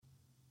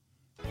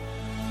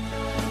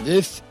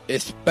This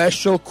is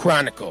Special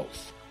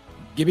Chronicles,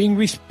 giving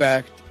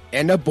respect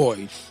and a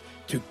voice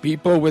to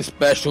people with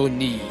special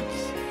needs.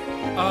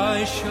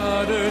 I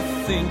shudder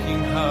thinking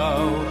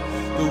how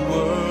the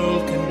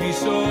world can be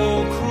so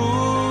cruel.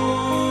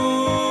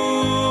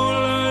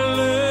 I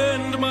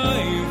lend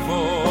my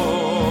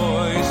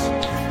voice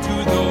to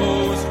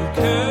those who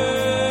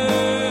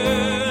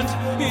can't.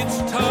 It's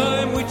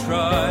time we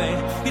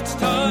try, it's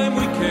time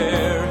we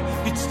care,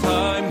 it's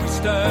time we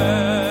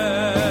stand.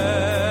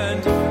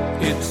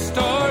 It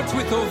starts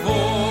with a voice.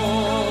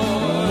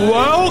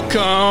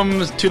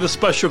 Welcome to the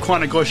Special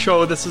Chronicles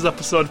Show. This is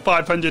episode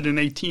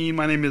 518.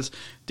 My name is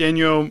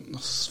Daniel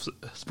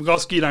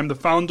Smigulski, and I'm the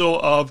founder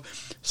of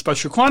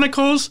Special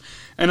Chronicles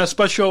and a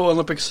Special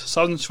Olympics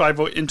Southern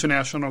Survival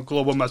International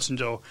Global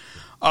Messenger.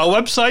 Our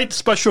website,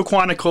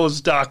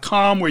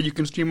 specialchronicles.com, where you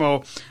can stream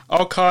our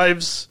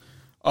archives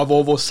of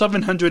over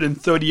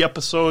 730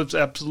 episodes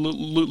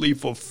absolutely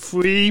for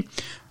free.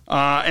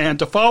 And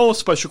to follow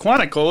Special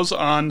Chronicles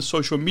on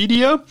social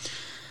media,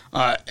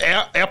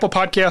 Apple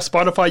Podcasts,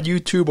 Spotify,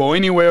 YouTube, or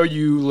anywhere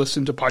you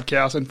listen to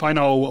podcasts, and find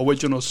our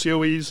original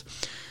series,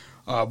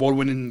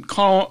 award-winning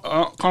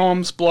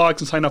columns, blogs,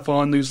 and sign up for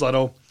our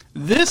newsletter.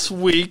 This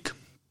week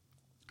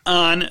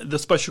on the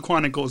Special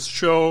Chronicles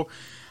show,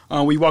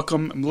 we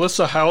welcome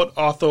Melissa Hout,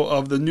 author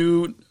of the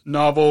new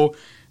novel,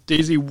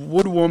 Daisy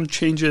Woodworm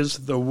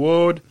Changes the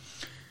World.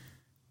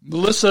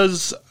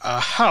 Melissa's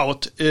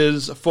Hout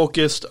is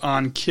focused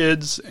on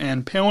kids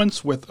and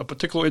parents with a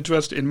particular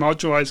interest in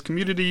marginalized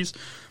communities.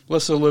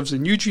 Melissa lives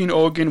in Eugene,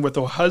 Oregon with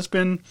her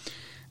husband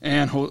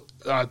and her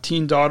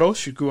teen daughter.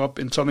 She grew up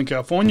in Southern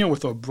California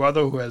with her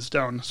brother who has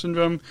Down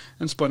syndrome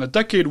and spent a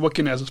decade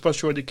working as a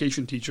special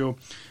education teacher.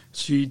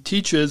 She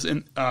teaches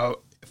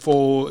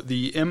for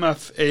the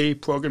MFA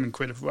program in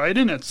creative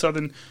writing at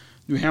Southern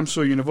New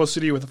Hampshire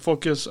University with a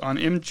focus on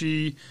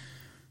MGYA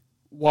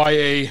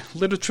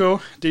literature.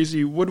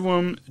 Daisy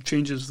Woodworm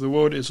Changes the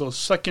World is her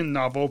second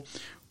novel.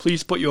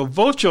 Please put your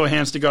virtual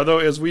hands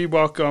together as we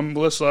welcome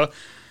Melissa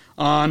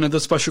on the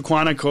Special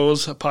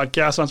Chronicles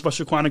podcast on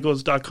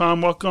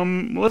specialchronicles.com.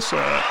 Welcome,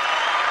 Melissa.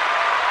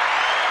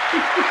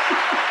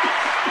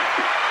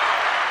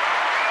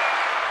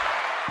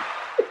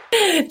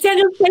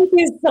 Daniel, thank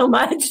you so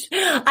much.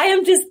 I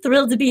am just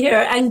thrilled to be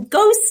here, and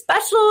go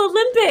Special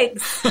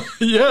Olympics.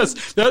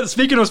 Yes.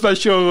 Speaking of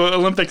Special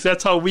Olympics,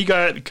 that's how we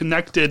got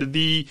connected.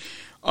 The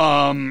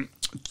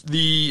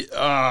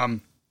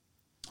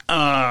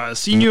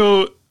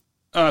senior,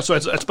 so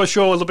at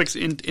Special Olympics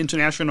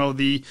International,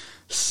 the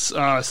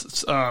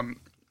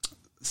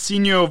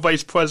senior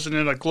vice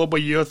president of Global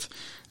Youth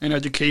and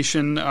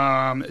Education,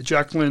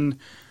 Jacqueline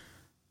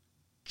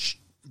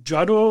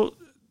Jadot,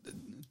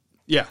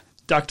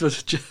 Dr.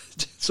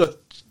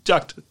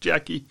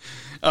 Jackie,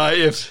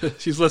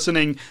 if she's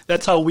listening,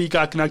 that's how we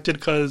got connected,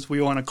 because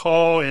we were on a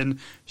call, and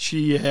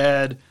she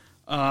had,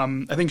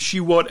 I think she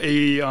wrote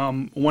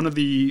one of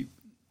the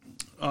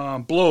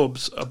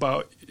blurbs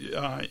about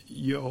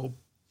your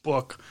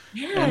book.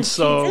 Yeah, and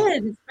so, she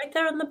did. It's right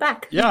there on the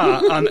back.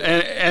 Yeah,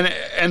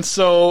 and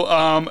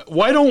so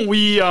why don't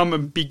we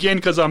begin,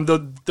 because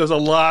there's a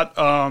lot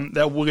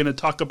that we're going to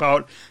talk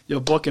about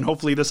your book, and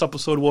hopefully this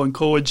episode will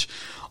encourage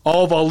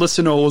all of our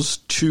listeners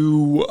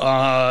to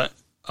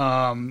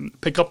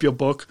pick up your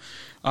book.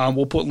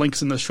 We'll put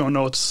links in the show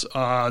notes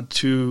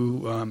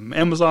to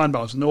Amazon,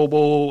 Barnes &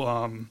 Noble,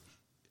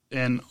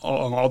 and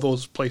all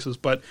those places.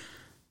 But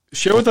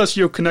share with us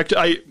your connect.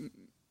 I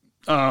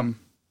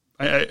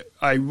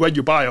read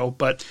your bio,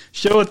 but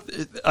share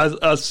with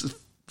us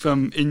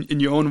from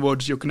in your own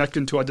words your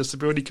connection to our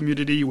disability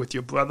community with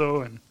your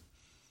brother. And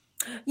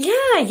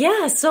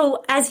Yeah.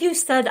 So as you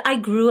said, I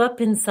grew up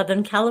in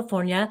Southern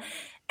California,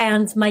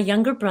 and my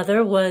younger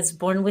brother was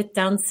born with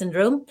Down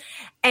syndrome.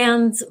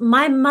 And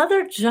my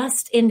mother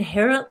just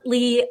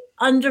inherently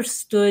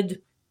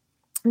understood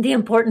the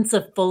importance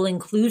of full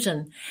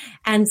inclusion.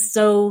 And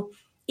so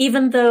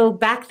even though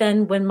back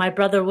then when my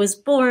brother was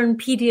born,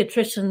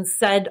 pediatricians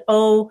said,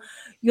 "Oh,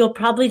 you'll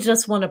probably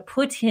just want to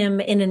put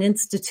him in an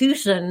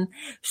institution,"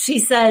 she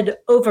said,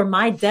 "over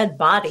my dead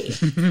body."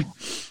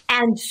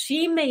 And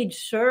she made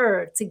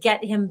sure to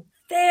get him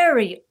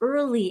very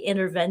early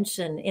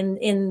intervention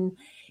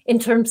in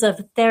terms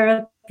of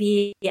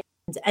therapy and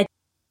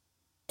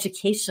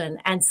education.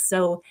 And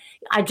so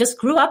I just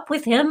grew up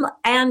with him,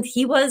 and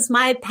he was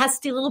my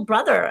pesky little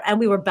brother, and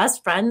we were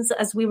best friends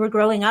as we were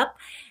growing up.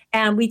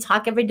 And we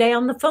talk every day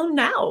on the phone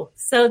now.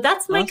 So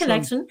that's my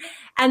connection.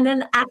 And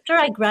then after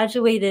I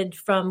graduated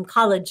from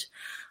college,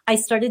 I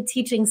started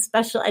teaching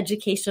special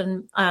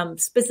education,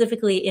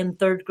 specifically in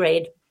third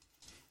grade.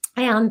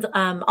 And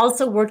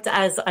also worked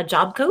as a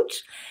job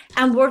coach,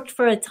 and worked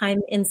for a time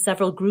in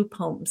several group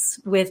homes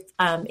with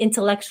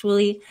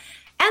intellectually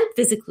and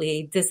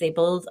physically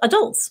disabled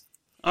adults.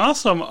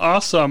 Awesome.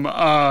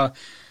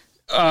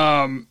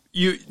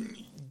 You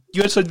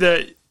had said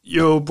that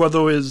your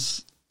brother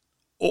is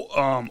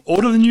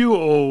older than you,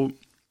 or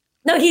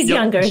no? He's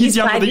younger. He's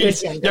 5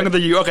 years younger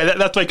than you. Okay,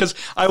 that's right. Because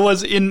I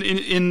was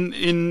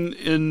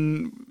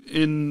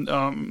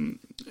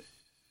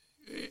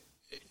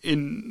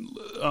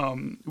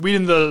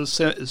reading the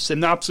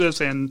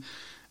synopsis and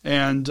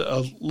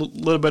a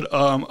little bit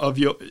of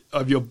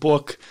your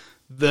book,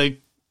 the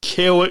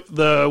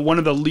one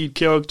of the lead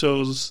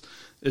characters,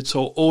 it's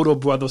her older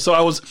brother. So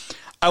I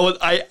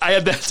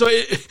had that. So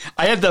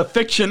I had the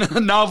fiction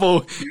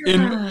novel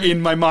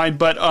in my mind,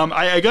 but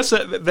I guess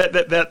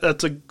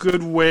that's a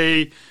good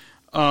way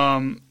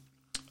to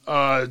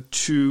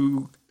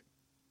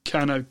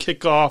kind of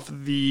kick off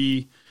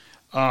the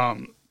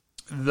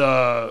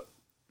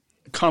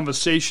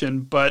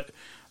conversation. But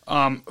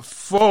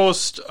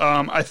first,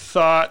 I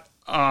thought,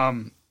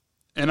 and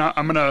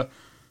I'm gonna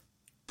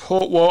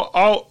pull. Well,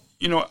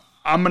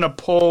 I'm gonna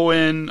pull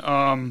in.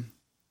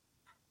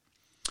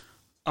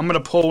 I'm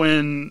going to pull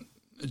in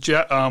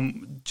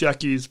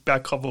Jackie's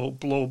back cover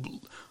blow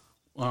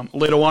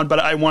later on, but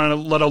I want to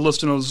let our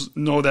listeners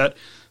know that.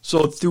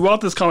 So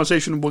throughout this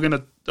conversation, we're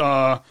going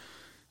to,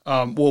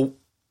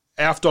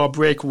 after our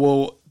break,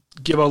 we'll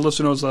give our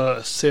listeners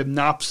a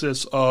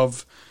synopsis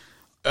of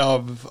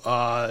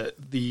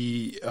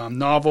the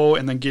novel,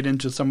 and then get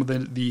into some of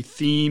the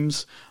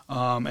themes,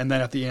 and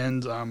then at the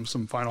end,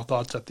 some final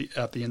thoughts at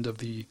the end of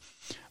the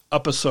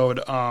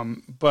episode.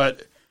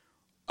 But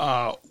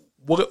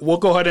we'll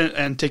go ahead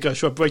and take a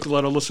short break to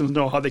let our listeners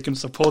know how they can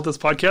support this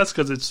podcast,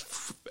 because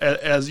it's,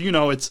 as you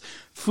know, it's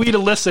free to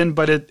listen,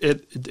 but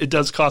it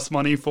does cost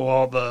money for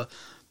all the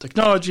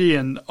technology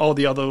and all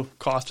the other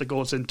costs that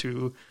goes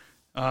into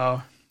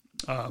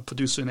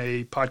producing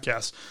a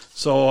podcast.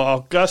 So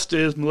our guest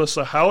is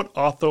Melissa Hout,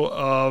 author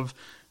of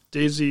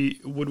Daisy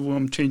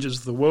Woodworm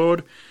Changes the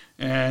World,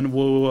 and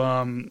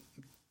we'll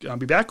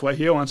be back right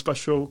here on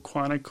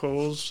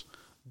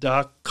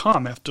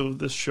SpecialChronicles.com after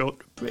this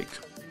short break.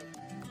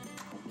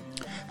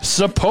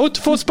 Support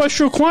for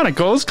Special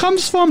Chronicles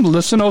comes from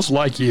listeners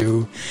like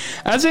you.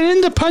 As an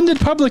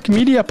independent public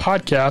media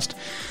podcast,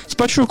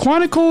 Special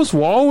Chronicles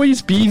will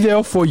always be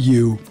there for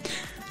you.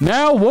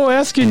 Now we're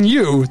asking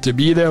you to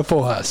be there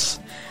for us.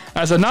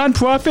 As a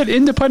non-profit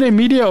independent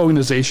media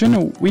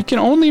organization, we can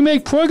only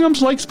make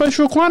programs like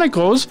Special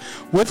Chronicles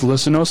with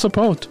listener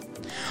support.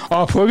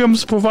 Our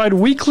programs provide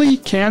weekly,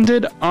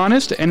 candid,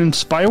 honest, and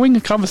inspiring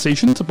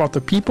conversations about the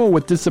people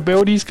with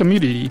disabilities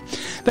community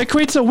that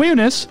creates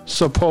awareness,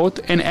 support,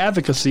 and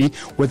advocacy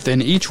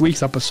within each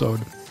week's episode.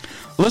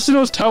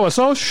 Listeners tell us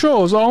our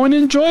shows are an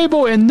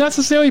enjoyable and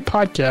necessary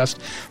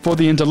podcast for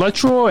the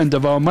intellectual and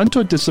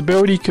developmental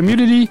disability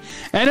community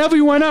and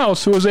everyone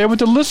else who is able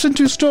to listen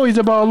to stories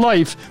about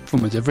life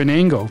from a different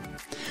angle.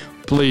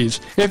 Please,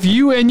 if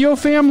you and your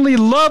family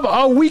love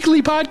our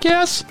weekly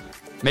podcasts,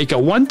 make a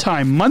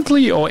one-time,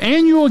 monthly, or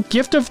annual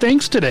gift of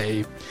thanks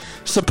today.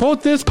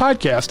 Support this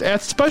podcast at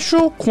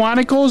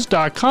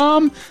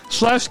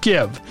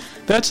SpecialChronicles.com/give.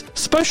 That's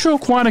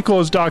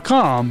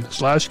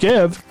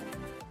SpecialChronicles.com/give.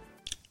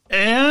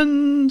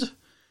 And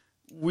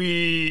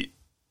we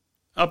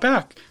are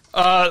back.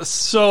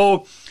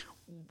 So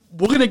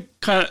we're gonna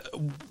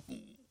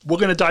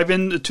dive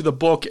into the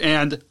book,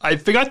 and I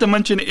forgot to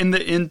mention in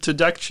the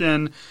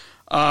introduction.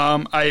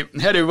 I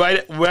had it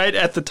right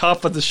at the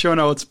top of the show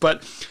notes,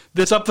 but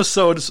this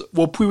episode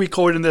we're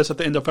pre-recording this at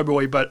the end of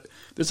February, but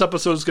this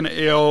episode is going to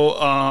air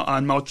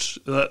on March,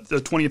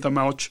 the 20th of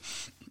March,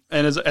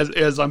 and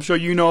as I'm sure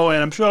you know,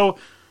 and I'm sure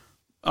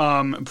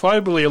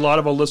probably a lot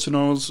of our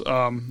listeners,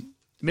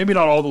 maybe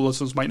not all the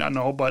listeners might not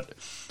know, but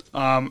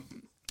a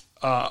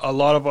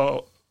lot of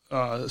our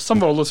some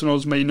of our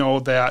listeners may know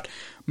that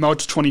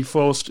March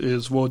 21st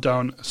is World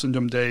Down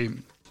Syndrome Day.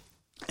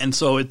 And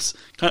so it's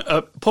kind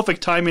of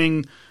perfect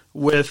timing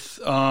with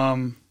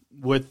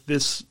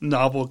this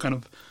novel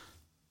kind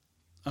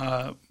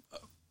of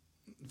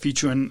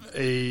featuring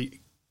a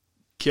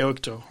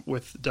character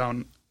with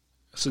Down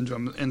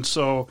syndrome. And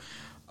so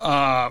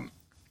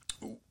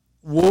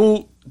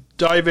we'll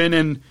dive in,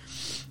 and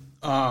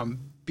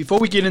before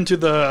we get into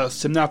the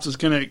synopsis,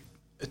 going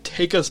to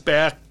take us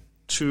back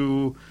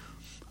to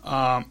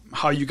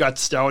how you got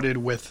started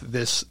with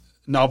this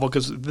novel,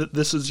 because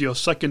this is your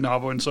second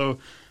novel. And so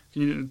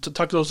can you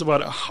talk to us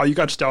about how you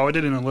got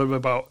started and a little bit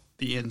about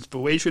the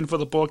inspiration for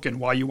the book and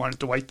why you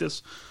wanted to write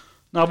this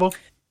novel?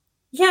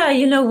 Yeah,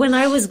 when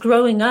I was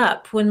growing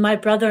up, when my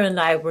brother and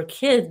I were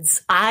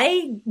kids,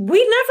 we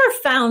never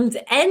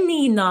found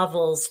any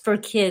novels for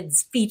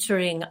kids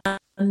featuring a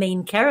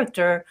main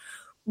character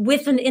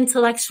with an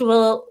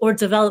intellectual or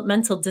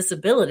developmental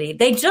disability.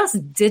 They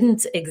just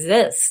didn't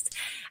exist.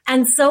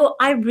 And so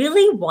I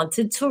really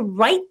wanted to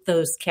write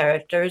those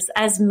characters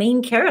as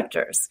main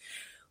characters.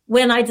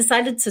 When I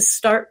decided to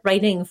start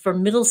writing for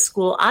middle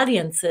school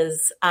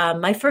audiences,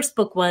 my first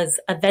book was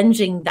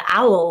Avenging the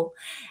Owl,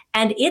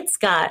 and it's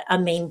got a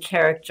main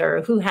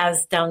character who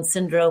has Down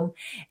syndrome.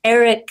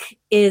 Eric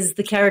is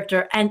the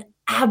character and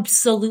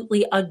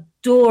absolutely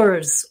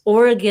adores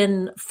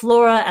Oregon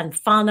flora and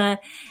fauna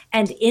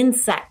and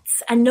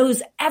insects and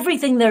knows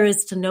everything there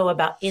is to know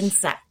about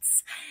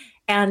insects.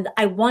 And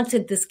I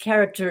wanted this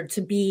character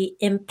to be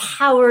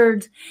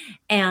empowered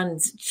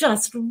and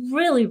just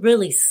really,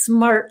 really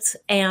smart.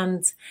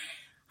 And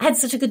had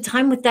such a good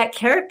time with that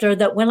character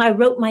that when I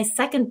wrote my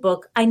second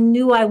book, I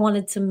knew I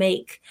wanted to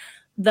make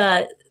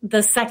the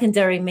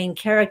secondary main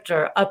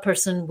character a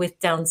person with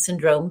Down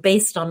syndrome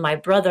based on my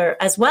brother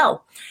as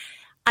well.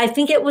 I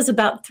think it was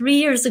about 3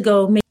 years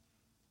ago,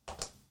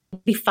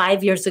 maybe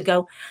 5 years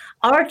ago,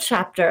 our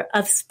chapter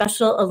of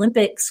Special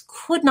Olympics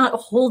could not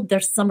hold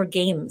their summer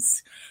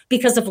games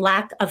because of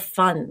lack of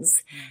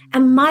funds.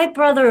 And my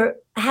brother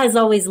has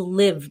always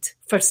lived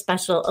for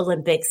Special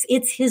Olympics.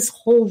 It's his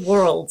whole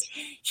world.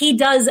 He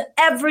does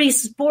every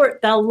sport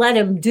they'll let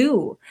him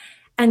do.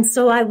 And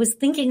so I was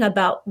thinking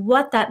about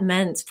what that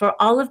meant for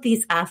all of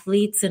these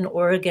athletes in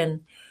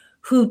Oregon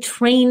who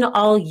train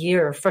all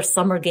year for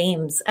summer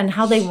games and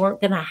how they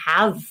weren't going to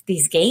have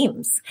these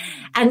games.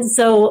 And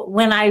so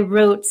when I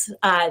wrote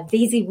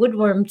Daisy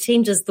Woodworm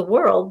Changes the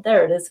World,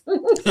 there it is,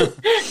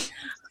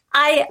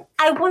 I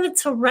wanted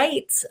to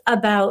write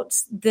about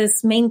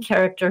this main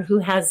character who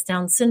has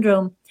Down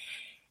syndrome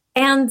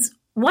and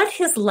what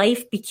his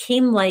life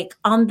became like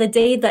on the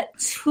day that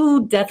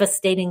two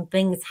devastating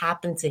things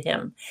happened to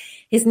him.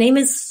 His name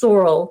is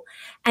Sorrel,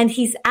 and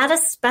he's at a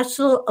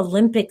Special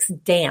Olympics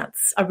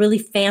dance, a really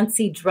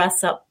fancy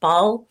dress-up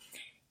ball,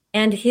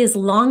 and his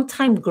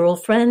longtime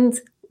girlfriend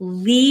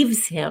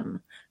leaves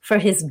him for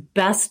his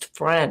best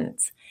friend.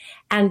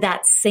 And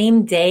that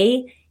same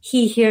day,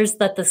 he hears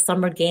that the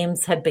summer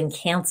games had been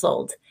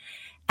canceled.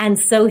 And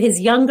so his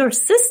younger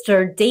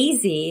sister,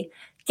 Daisy,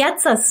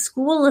 gets a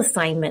school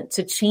assignment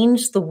to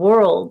change the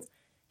world.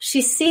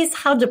 She sees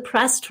how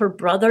depressed her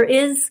brother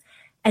is,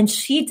 and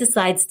she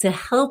decides to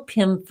help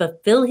him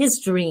fulfill his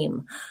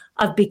dream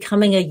of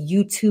becoming a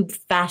YouTube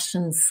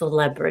fashion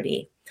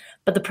celebrity.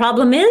 But the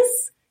problem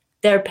is,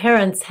 their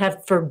parents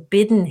have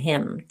forbidden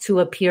him to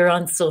appear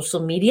on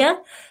social media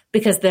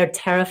because they're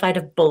terrified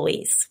of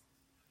bullies.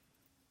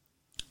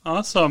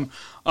 Awesome.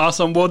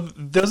 Well,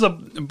 there's a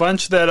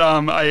bunch that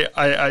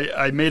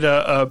I made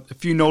a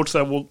few notes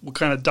that we'll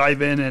kind of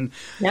dive in,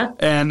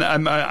 and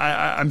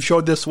I'm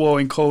sure this will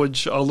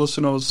encourage our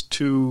listeners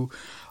to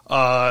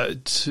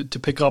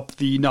pick up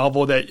the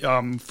novel. That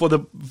for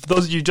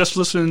those of you just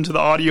listening to the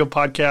audio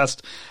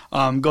podcast,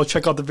 go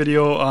check out the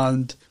video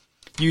on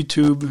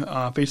YouTube,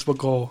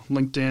 Facebook, or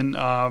LinkedIn,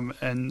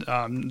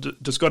 and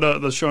just go to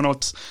the show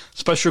notes,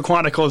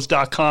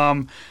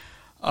 specialchronicles.com.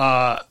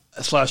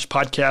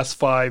 /podcast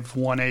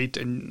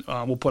 518, and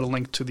we'll put a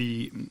link to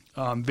the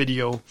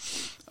video,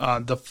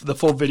 the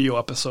full video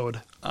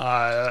episode,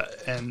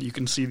 and you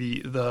can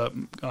see the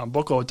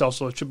book. Or it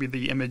also should be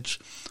the image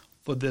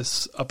for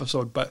this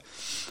episode. But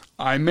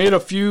I made a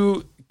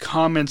few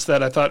comments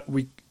that I thought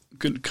we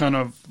could kind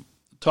of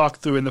talk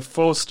through. In the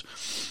first,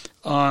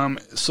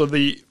 so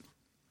the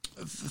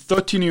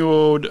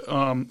 13-year-old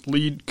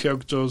lead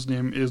character's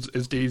name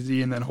is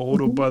Daisy, and then her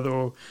older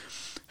brother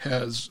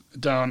has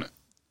Down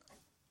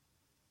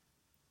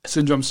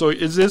syndrome. So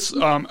is this,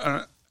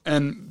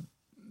 and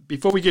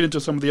before we get into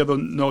some of the other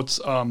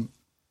notes,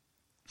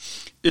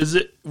 is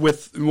it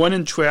with one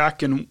in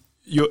track and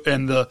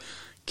the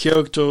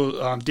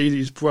character,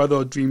 Daisy's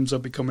brother dreams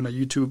of becoming a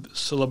YouTube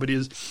celebrity,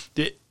 is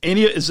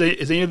any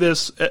of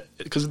this,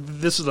 because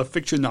this is a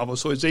fiction novel,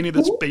 so is any of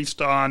this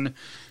based on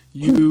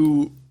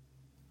your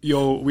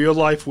real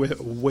life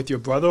with your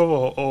brother,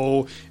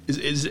 or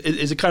is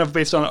it kind of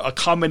based on a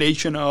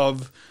combination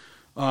of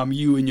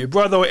you and your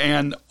brother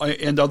and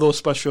other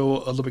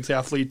Special Olympics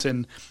athletes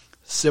and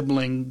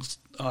siblings?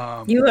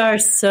 You are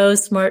so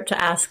smart to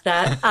ask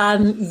that.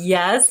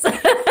 Yes.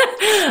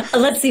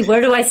 Let's see, where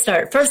do I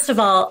start? First of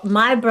all,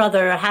 my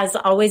brother has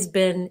always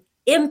been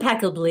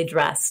impeccably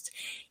dressed.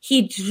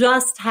 He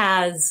just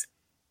has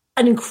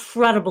an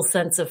incredible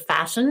sense of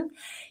fashion.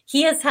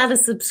 He has had a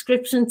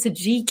subscription to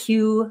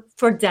GQ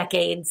for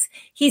decades.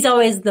 He's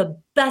always the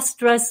best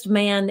dressed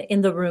man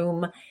in the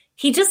room.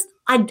 He just,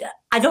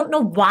 I don't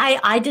know why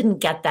I didn't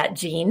get that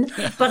gene,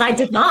 but I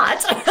did not.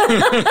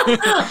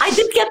 I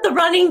did get the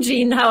running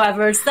gene,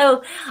 however.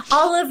 So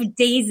all of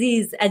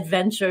Daisy's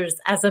adventures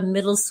as a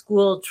middle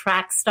school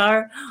track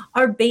star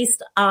are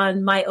based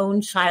on my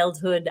own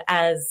childhood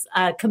as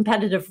a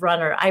competitive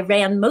runner. I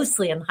ran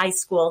mostly in high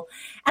school,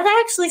 and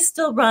I actually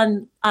still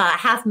run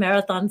half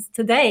marathons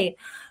today.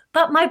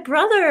 But my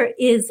brother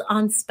is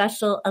on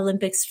Special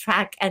Olympics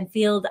track and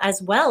field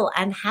as well,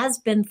 and has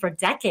been for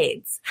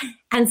decades.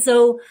 And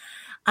so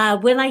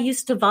when I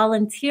used to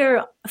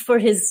volunteer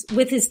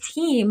with his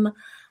team,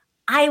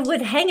 I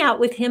would hang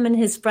out with him and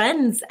his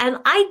friends, and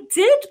I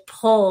did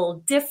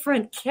pull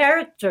different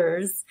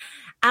characters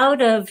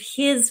out of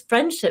his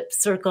friendship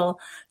circle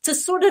to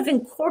sort of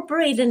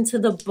incorporate into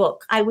the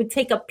book. I would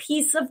take a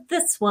piece of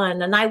this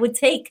one, and I would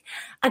take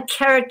a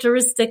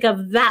characteristic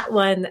of that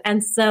one.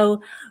 And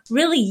so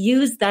really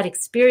use that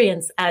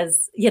experience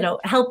as,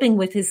 helping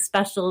with his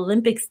Special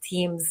Olympics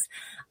teams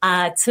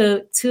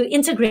to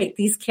integrate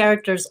these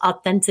characters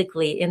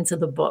authentically into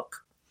the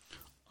book.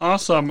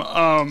 Awesome.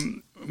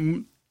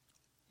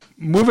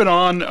 moving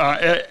on,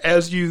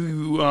 as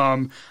you,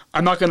 I'm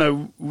not going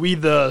to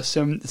read the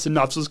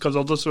synopsis because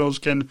our listeners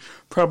can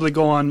probably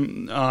go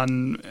on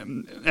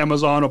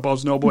Amazon or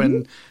Barnes Noble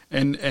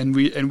and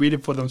read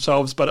it for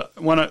themselves. But I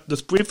want to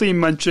just briefly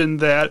mention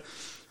that,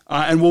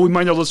 and we'll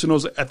remind our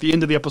listeners at the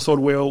end of the episode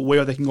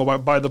where they can go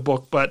buy the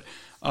book. But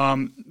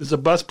it's the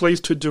best place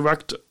to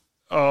direct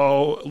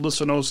our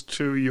listeners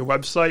to your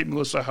website,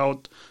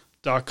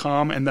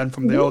 melissahout.com, and then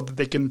from there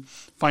they can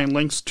find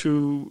links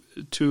to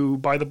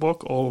buy the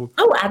book.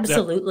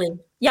 Absolutely.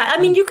 Yeah,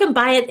 I mean, you can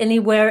buy it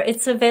anywhere.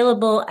 It's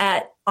available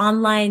at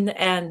online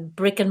and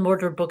brick and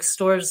mortar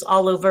bookstores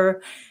all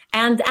over,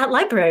 and at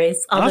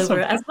libraries all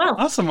over as well.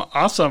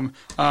 Awesome.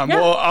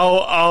 Well,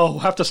 I'll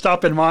have to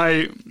stop in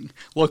my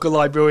local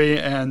library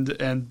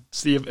and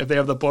see if they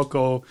have the book,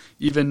 or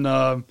even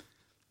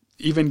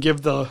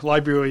give the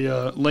library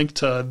a link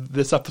to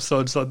this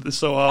episode,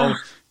 so our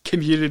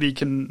community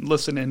can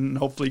listen and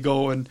hopefully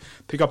go and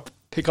pick up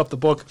the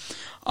book.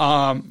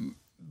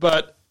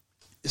 But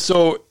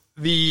so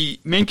the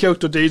main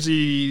character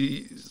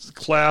Daisy's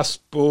class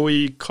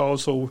bully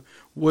calls her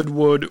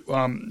Woodward,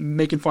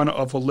 making fun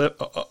of her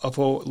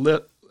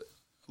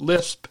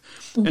lisp,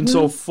 and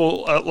so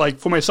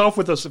for myself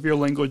with a severe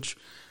language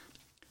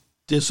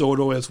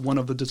disorder as one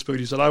of the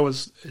disabilities that I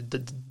was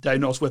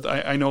diagnosed with,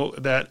 I know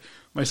that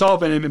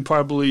myself and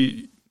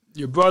probably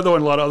your brother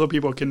and a lot of other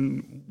people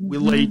can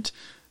relate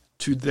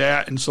to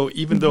that. And so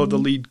even though the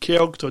lead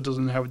character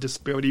doesn't have a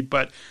disability,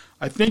 but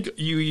I think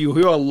you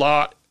hear a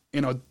lot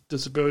in a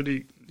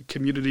disability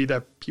community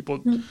that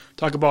people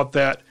talk about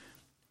that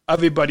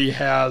everybody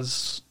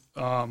has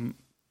some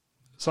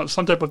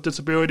type of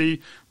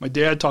disability. My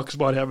dad talks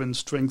about having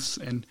strengths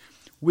and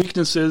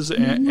weaknesses,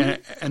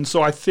 and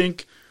so I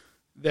think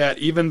that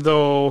even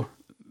though,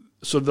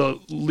 the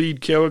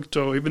lead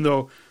character, even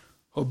though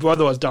her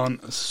brother has Down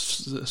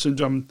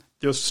syndrome,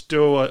 there's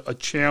still a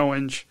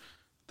challenge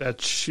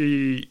that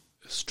she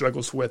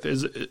struggles with.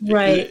 Is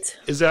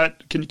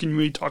that? Can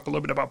we talk a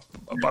little bit about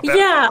that?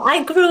 Yeah,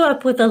 I grew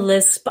up with a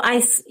lisp. I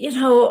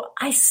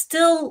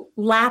still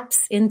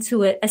lapse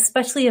into it,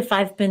 especially if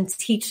I've been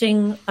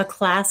teaching a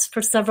class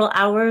for several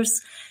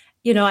hours.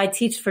 I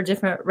teach for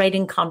different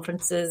writing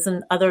conferences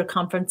and other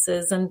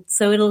conferences, and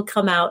so it'll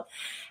come out.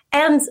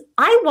 And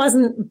I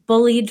wasn't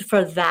bullied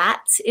for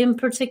that in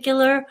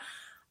particular,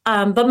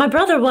 but my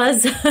brother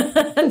was.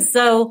 And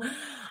so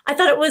I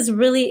thought it was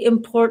really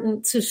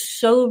important to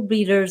show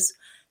readers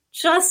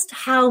just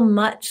how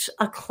much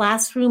a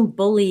classroom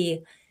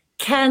bully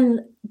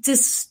can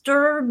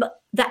disturb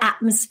the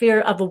atmosphere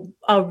of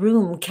a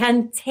room,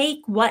 can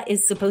take what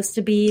is supposed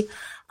to be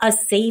a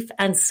safe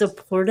and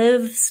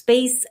supportive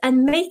space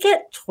and make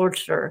it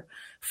torture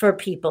for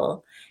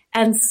people.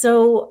 And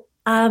so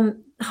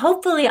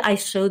hopefully I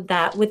showed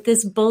that with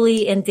this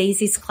bully in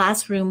Daisy's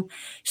classroom.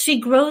 She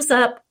grows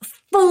up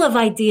full of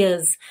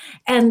ideas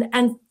and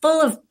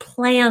full of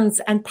plans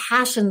and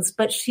passions,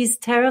 but she's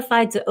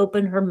terrified to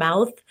open her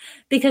mouth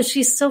because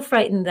she's so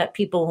frightened that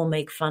people will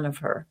make fun of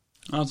her.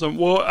 Awesome.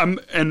 Well,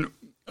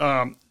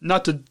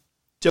 not to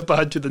jump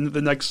ahead to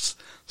the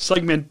next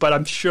segment, but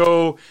I'm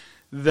sure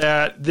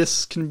that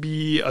this can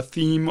be a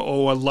theme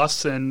or a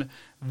lesson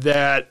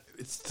that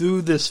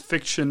through this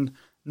fiction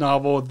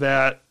novel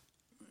that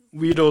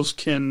readers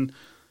can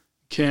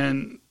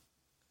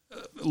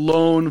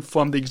learn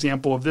from the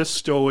example of this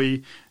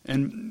story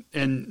and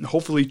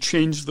hopefully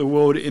change the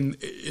world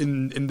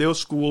in their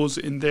schools,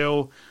 in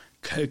their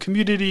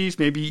communities,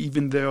 maybe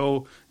even their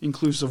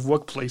inclusive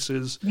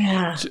workplaces.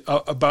 Yeah.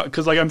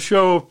 Because I'm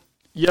sure,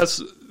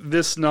 yes,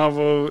 this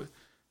novel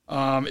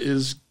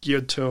is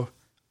geared to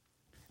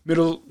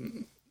middle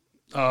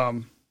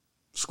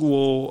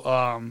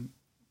school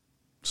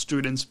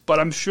students, but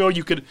I'm sure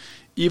you could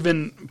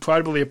even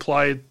probably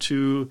apply it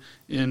to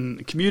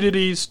in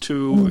communities,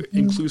 to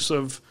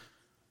inclusive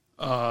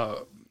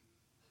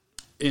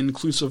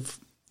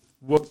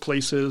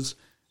workplaces.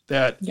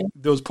 That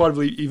there's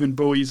probably even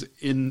bullies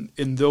in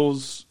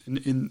those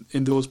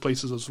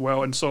places as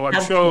well, and so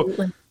I'm sure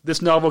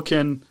this novel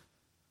can,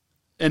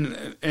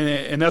 and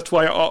that's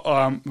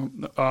why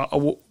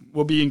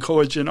we'll be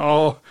encouraging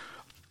all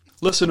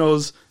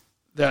listeners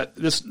that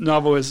this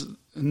novel is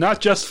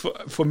not just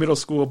for middle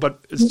school,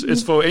 but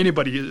it's for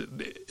anybody.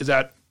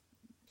 That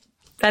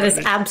is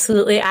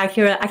absolutely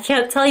accurate. I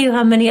can't tell you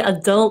how many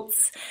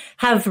adults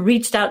have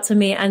reached out to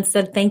me and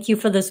said, thank you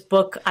for this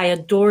book. I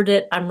adored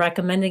it. I'm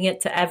recommending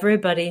it to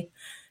everybody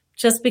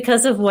just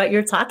because of what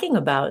you're talking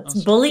about.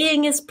 Awesome.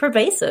 Bullying is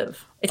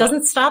pervasive. It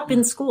doesn't stop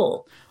in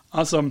school.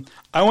 Awesome.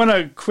 I want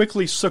to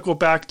quickly circle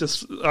back to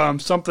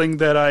something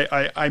that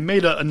I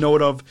made a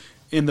note of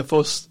in the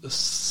first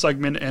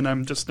segment, and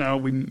I'm just now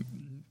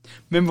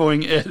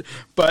remembering it.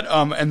 But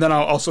and then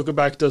I'll also go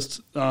back to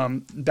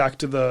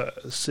the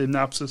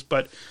synopsis.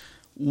 But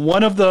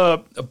one of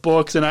the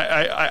books, and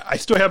I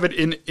still have it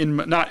in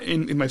not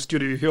in my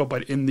studio here,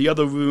 but in the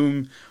other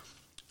room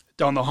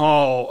down the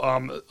hall,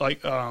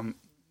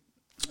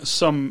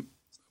 some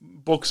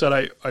books that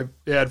I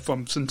had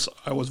from since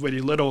I was really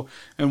little.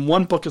 And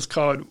one book is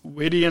called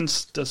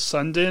Radiance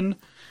Descending,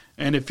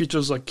 and it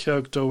features a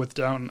character with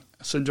Down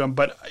syndrome.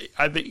 But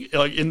I think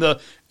like in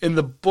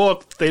the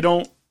book they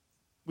don't.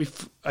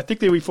 I think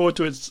they refer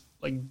to it as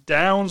like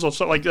Downs or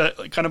something like that,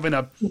 like kind of in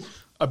a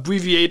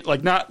abbreviate,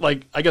 like not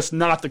like I guess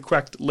not the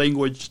correct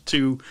language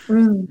to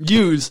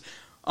use.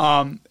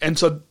 And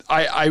so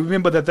I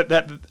remember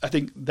that I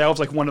think that was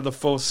like one of the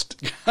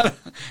first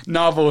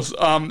novels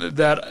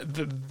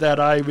that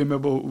I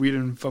remember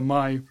reading from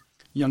my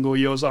younger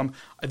years.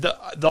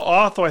 The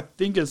author I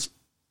think is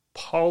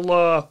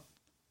Paula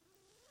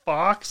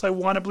Fox. I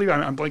want to believe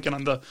I'm blanking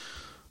on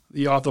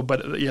the author,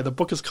 but yeah, the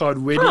book is called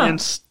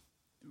Radiance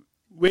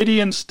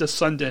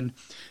Descendant.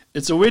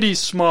 It's a really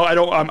small.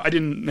 I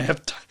didn't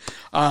have.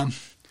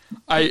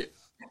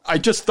 I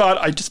just thought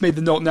I just made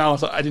the note now,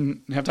 so I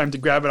didn't have time to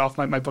grab it off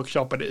my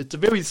bookshelf. But it's a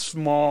very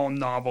small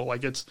novel.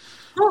 Like it's,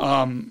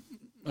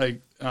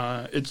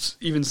 it's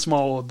even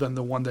smaller than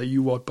the one that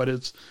you wrote. But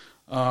it's,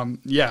 So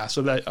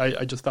that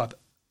I just thought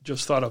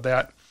of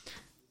that.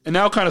 And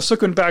now, kind of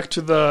circling back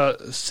to the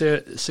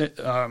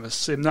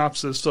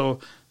synopsis. So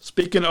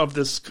speaking of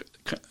this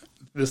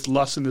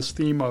lesson, this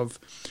theme of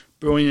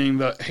bullying,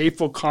 the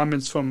hateful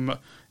comments from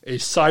a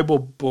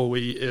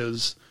cyberbully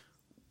is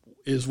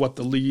what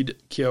the lead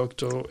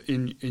character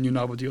in your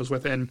novel deals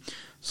with. And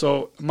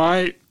so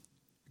my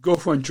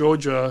girlfriend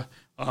Georgia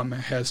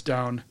has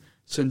Down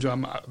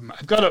syndrome.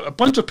 I've got a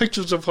bunch of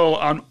pictures of her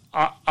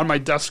on my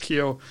desk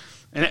here,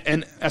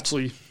 and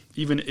actually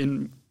even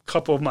in a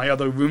couple of my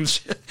other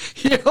rooms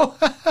here.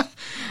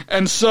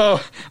 And so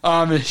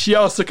she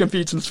also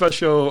competes in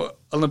Special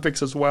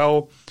Olympics as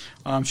well.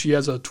 She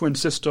has a twin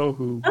sister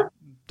who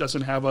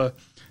doesn't have a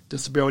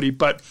disability.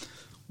 But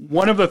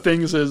one of the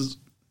things is,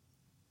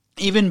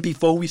 even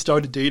before we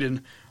started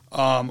dating,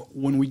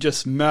 when we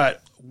just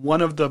met,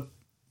 one of the,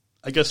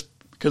 I guess,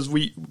 because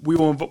we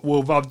were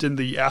involved in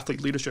the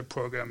athlete leadership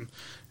program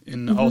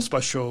in our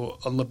Special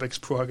Olympics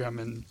program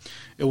in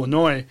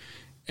Illinois,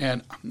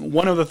 and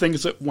one of the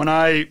things that when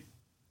I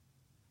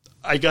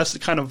guess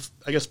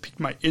piqued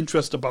my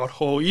interest about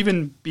her,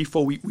 even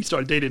before we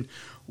started dating,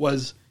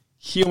 was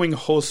hearing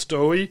her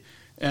story.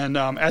 And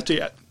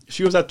actually,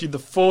 she was actually the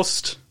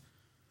first.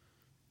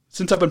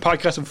 Since I've been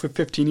podcasting for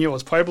 15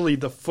 years, probably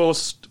the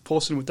first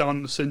person with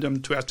Down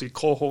syndrome to actually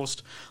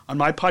co-host on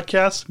my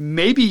podcast.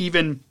 Maybe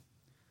even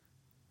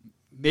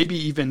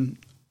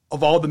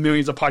of all the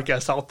millions of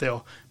podcasts out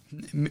there,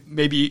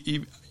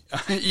 maybe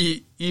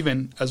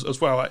even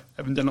as well. I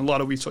haven't done a lot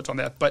of research on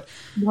that, but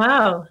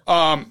wow.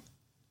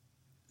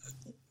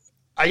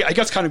 I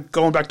guess kind of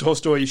going back to her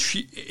story,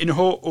 she in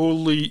her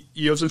early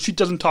years, and she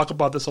doesn't talk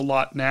about this a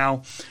lot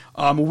now.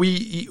 We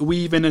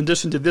even, in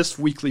addition to this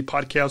weekly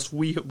podcast,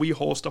 we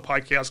host a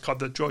podcast called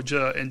the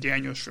Georgia and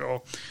Daniel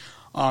Show.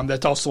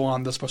 That's also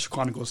on the Special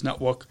Chronicles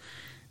Network.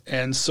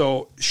 And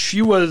so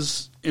she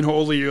was in her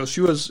early years.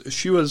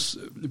 She was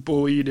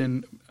bullied,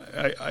 and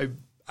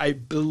I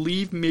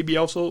believe maybe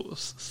also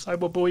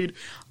cyberbullied.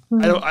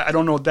 I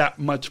don't know that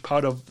much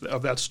part of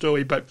that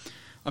story, but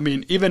I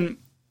mean even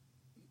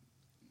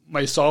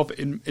myself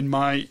in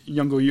my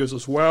younger years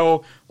as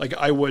well. Like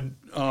I would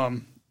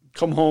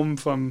come home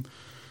from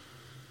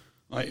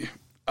my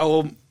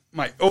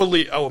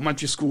early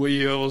elementary school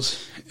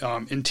years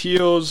in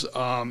tears,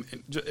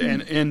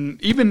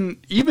 and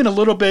even a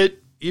little bit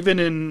even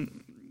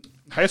in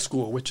high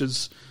school, which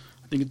is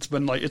I think it's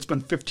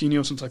been 15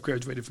 years since I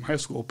graduated from high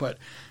school, but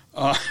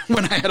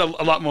when I had a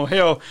lot more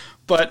hair.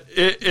 But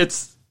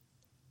it's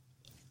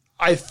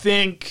I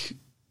think.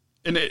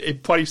 And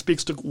it probably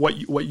speaks to what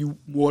you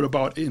wrote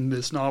about in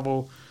this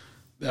novel,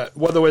 that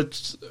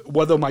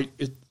whether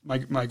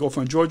my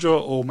girlfriend Georgia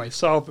or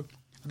myself,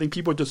 I think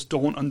people just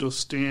don't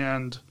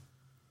understand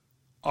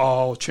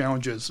all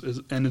challenges,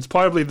 and it's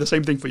probably the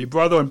same thing for your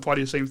brother, and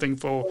probably the same thing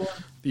for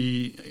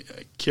the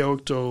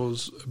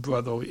character's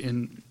brother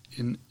in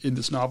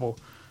this novel.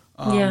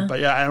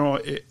 But yeah, I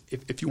don't know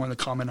if you want to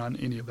comment on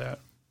any of that.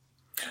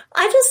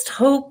 I just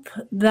hope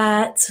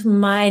that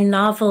my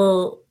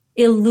novel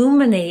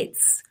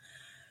illuminates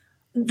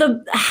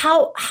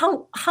how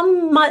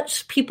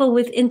much people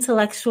with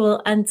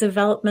intellectual and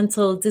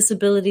developmental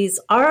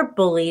disabilities are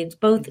bullied,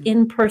 both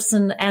in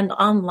person and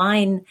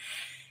online,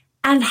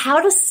 and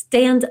how to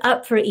stand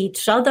up for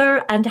each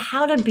other and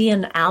how to be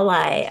an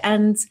ally,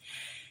 and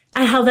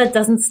how that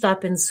doesn't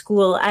stop in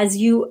school. I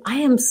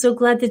am so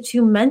glad that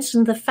you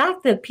mentioned the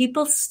fact that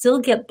people still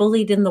get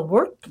bullied in the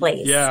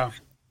workplace. Yeah.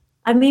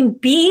 I mean,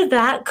 be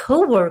that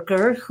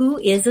coworker who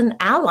is an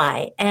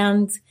ally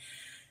and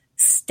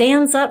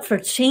stands up for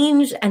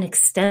change and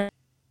extends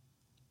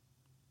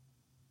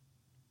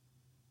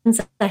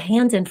a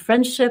hand in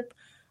friendship.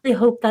 I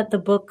hope that the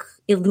book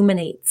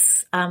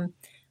illuminates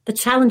the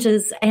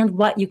challenges and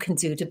what you can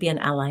do to be an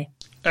ally.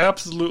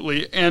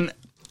 Absolutely. And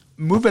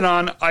moving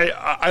on,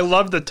 I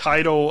love the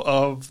title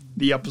of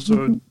the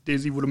episode,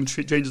 Daisy Woodham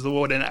Changes the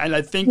World, and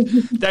I think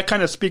that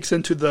kind of speaks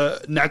into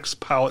the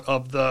next part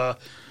of the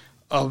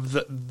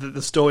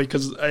story,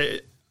 because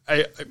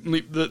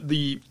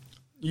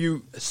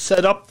you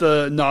set up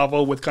the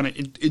novel with kind of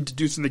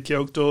introducing the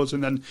characters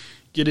and then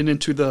getting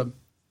into the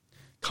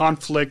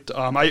conflict.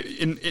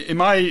 In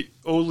my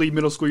early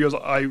middle school years,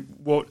 I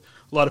wrote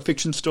a lot of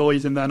fiction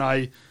stories, and then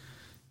I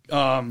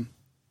kind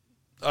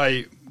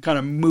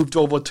of moved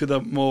over to the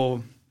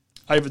more.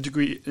 I have a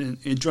degree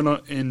in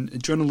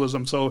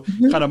journalism, so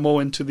kind of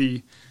more into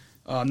the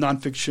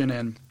nonfiction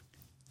and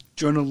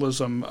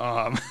journalism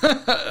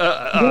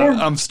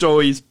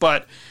stories.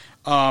 But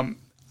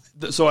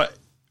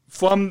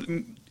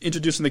from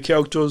introducing the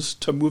characters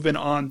to moving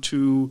on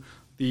to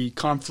the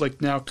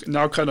conflict, now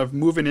kind of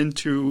moving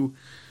into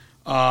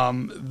I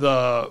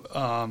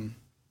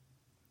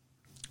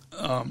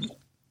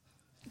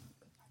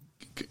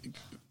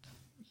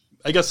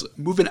guess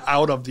moving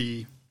out of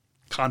the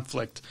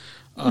conflict.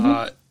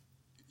 That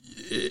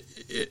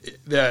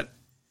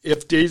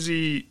if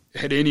Daisy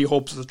had any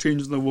hopes of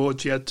change in the world,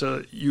 she had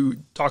to. You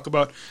talk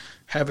about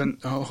having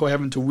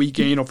to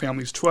regain her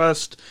family's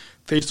trust,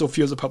 face her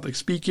fears of public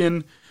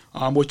speaking,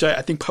 which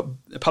I think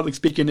public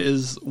speaking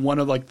is one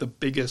of like the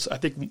biggest. I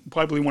think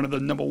probably one of the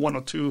number one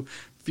or two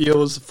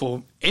fears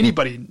for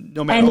anybody,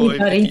 no matter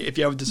if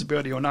you have a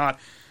disability or not.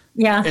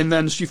 Yeah. And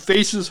then she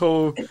faces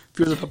her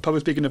fears of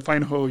public speaking to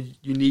find her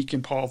unique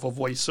and powerful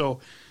voice.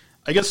 So,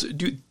 I guess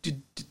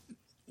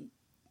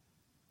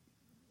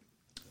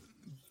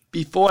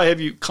before I have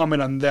you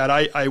comment on that,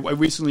 I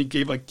recently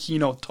gave a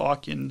keynote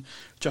talk in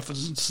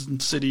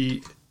Jefferson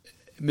City,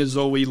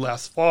 Missouri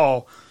last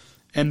fall,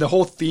 and the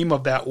whole theme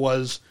of that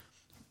was,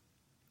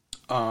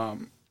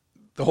 the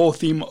whole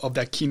theme of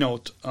that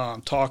keynote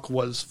talk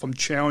was from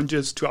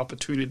challenges to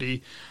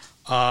opportunity.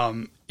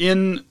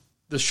 In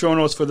the show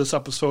notes for this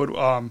episode,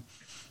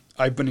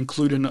 I've been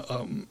including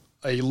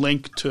a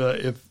link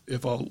to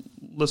if our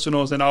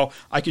listeners, and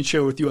I can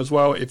share with you as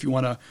well if you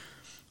want to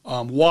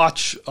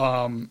watch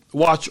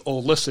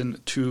or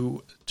listen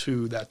to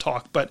that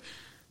talk. But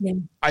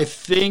I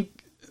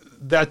think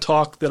that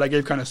talk that I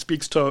gave kind of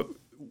speaks to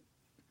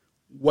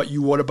what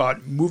you wrote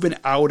about moving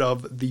out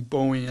of the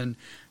Bowian,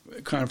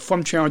 kind of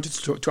from challenges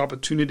to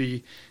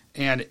opportunity,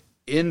 and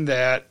in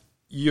that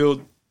you're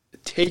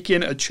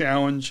taking a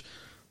challenge,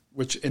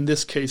 which in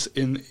this case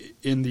in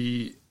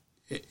the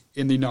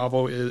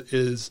novel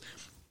is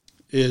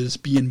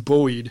being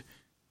bullied,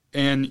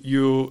 and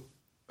you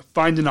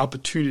find an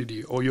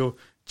opportunity, or you're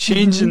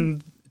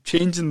changing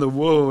the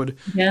world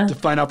to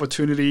find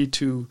opportunity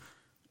to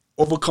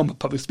overcome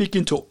public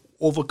speaking, to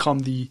overcome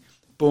the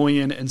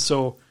bullying. And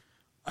so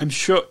I'm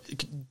sure,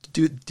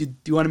 do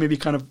you want to maybe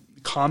kind of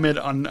comment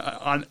on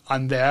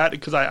that?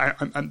 Because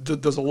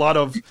there's a lot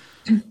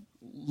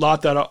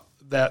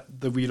that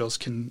the readers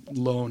can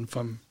learn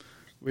from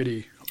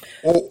really.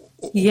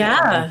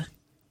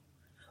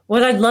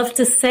 What I'd love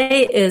to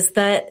say is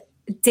that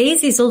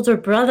Daisy's older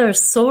brother,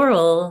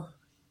 Sorrel,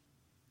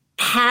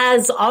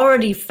 has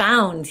already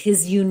found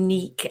his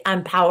unique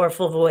and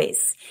powerful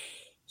voice.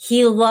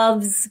 He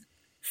loves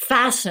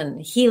fashion.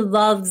 He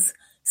loves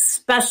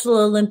Special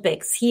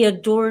Olympics. He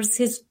adores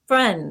his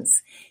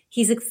friends.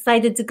 He's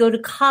excited to go to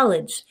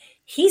college.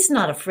 He's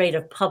not afraid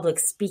of public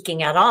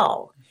speaking at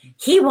all.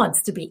 He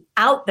wants to be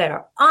out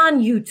there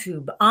on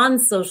YouTube, on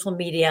social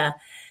media,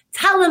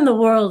 telling the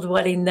world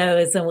what he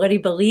knows and what he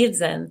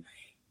believes in.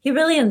 He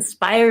really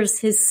inspires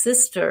his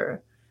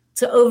sister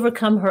to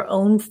overcome her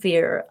own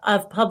fear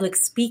of public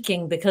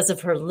speaking because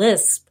of her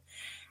lisp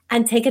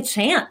and take a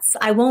chance.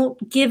 I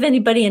won't give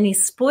anybody any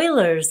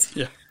spoilers,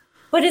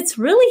 but it's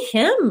really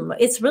him.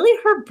 It's really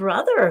her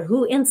brother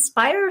who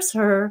inspires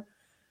her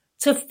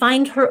to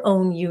find her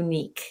own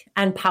unique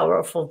and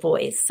powerful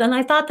voice. And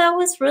I thought that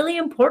was really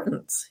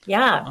important.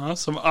 Yeah.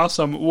 Awesome.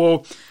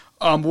 Well,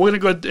 we're going to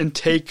go ahead and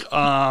take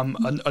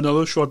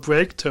another short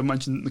break to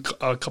mention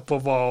a couple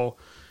of our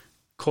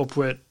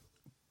corporate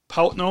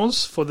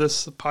partners for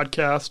this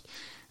podcast.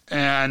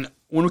 And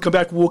when we come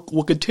back,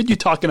 we'll continue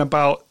talking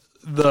about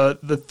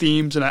the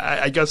themes. And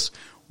I guess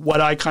what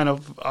I kind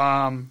of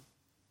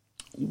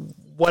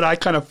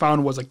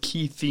found was a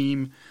key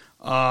theme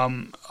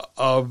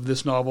of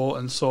this novel.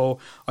 And so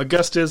our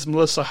guest is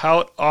Melissa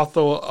Hout, author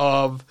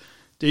of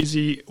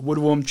Daisy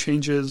Woodworm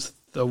Changes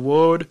the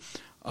World.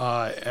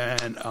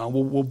 And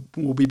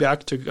we'll be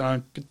back to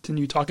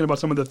continue talking about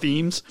some of the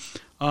themes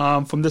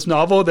from this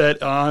novel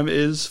that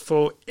is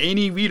for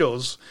any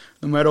readers,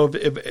 no matter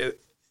if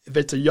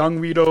it's a young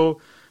reader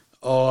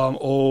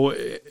or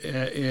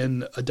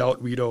an adult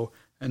reader.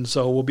 And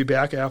so we'll be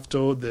back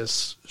after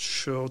this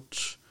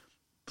short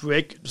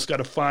break. Just got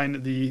to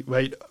find the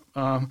right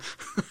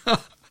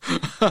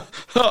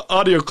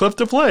audio clip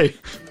to play.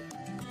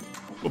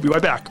 We'll be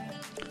right back.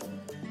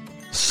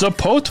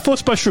 Support for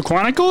Special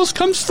Chronicles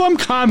comes from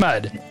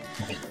ComEd.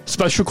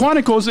 Special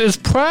Chronicles is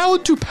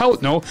proud to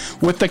partner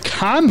with the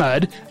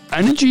ComEd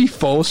Energy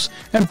Force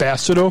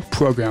Ambassador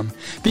Program.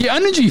 The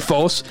Energy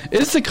Force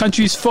is the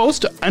country's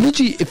first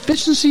energy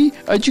efficiency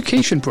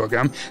education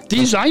program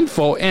designed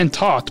for and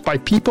taught by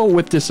people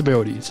with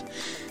disabilities.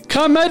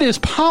 ComEd is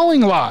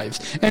powering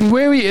lives, and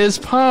Wary is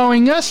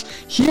powering us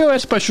here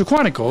at Special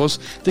Chronicles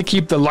to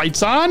keep the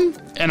lights on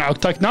and our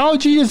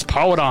technology is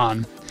powered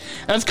on.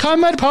 As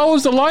ComEd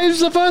powers the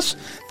lives of us,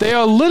 they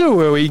are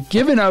literally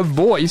giving a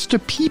voice to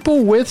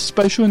people with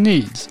special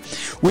needs.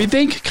 We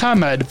thank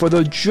ComEd for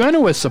the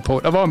generous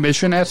support of our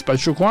mission at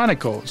Special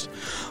Chronicles.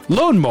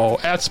 Learn more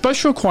at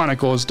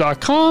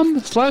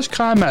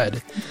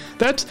specialchronicles.com/ComEd.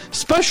 That's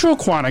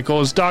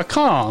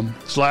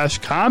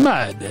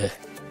specialchronicles.com/ComEd.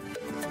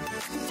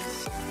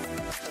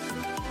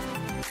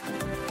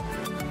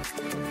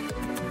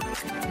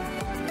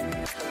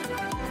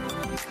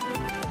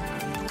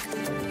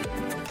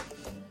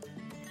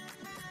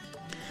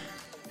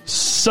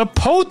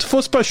 Support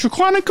for Special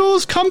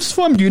Chronicles comes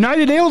from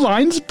United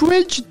Airlines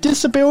Bridge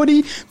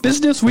Disability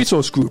Business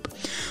Resource Group.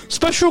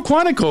 Special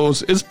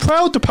Chronicles is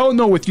proud to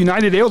partner with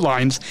United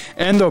Airlines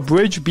and the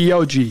Bridge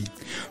BLG.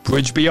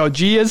 Bridge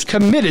BLG is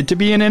committed to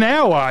being an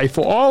ally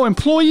for all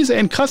employees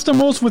and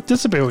customers with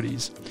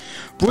disabilities.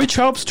 Bridge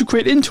helps to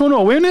create internal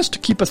awareness to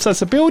keep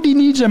accessibility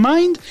needs in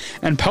mind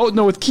and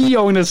partner with key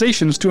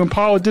organizations to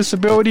empower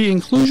disability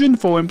inclusion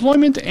for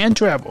employment and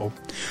travel.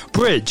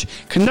 Bridge,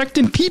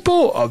 connecting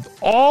people of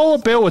all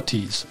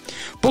abilities.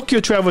 Book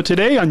your travel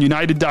today on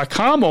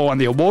United.com or on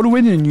the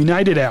award-winning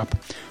United app.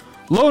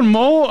 Learn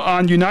more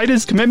on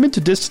United's commitment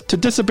to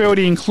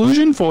disability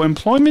inclusion for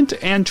employment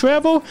and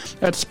travel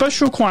at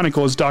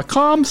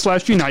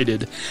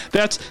specialchronicles.com/United.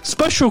 That's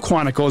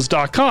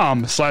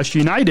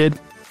specialchronicles.com/United.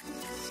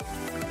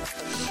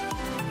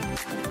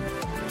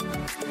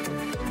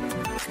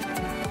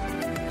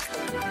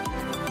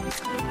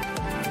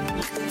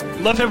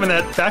 Love having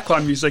that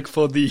background music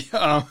for the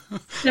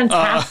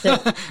Fantastic.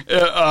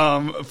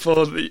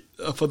 for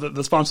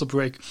the sponsor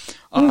break,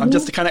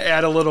 just to kind of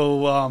add a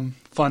little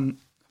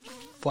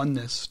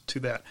funness to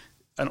that.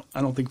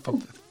 I don't think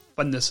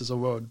funness is a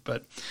word,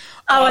 but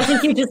I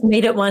think you just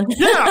made it one.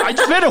 yeah, I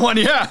just made it one.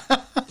 Yeah,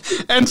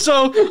 and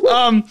so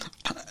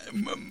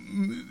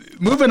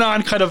moving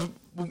on, kind of,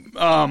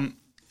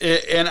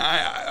 and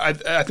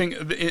I think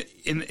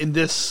in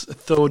this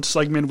third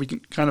segment we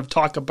can kind of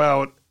talk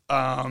about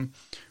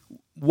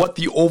what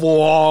the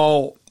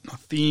overall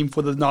theme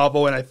for the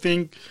novel, and I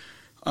think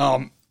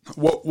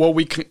what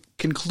we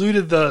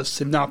concluded the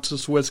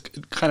synopsis was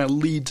kind of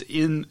leads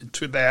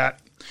into that.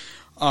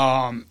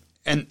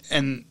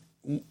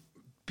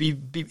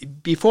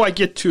 Before I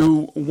get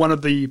to one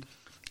of the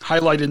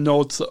highlighted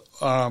notes,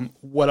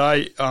 what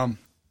I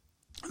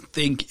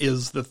think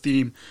is the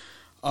theme,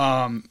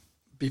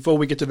 before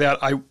we get to that,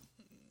 I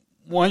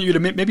want you to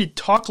maybe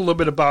talk a little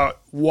bit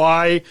about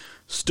why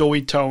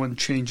storytelling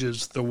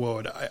changes the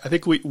world. I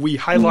think we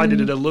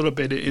highlighted it a little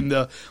bit in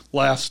the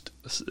last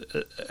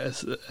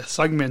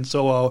segment,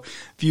 so our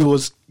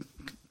viewers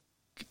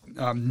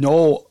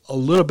know a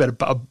little bit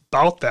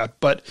about that.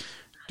 But do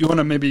you want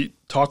to maybe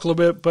talk a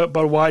little bit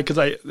about why? Because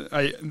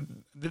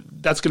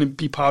that's going to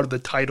be part of the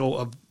title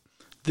of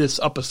this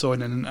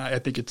episode, and I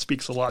think it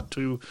speaks a lot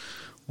to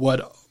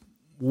what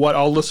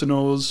our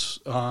listeners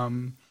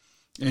and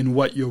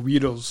what your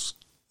readers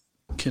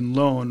can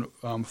learn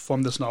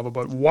from this novel.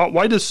 But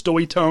why does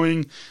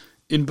storytelling,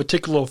 in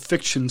particular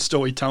fiction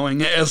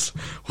storytelling, as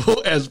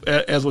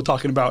we're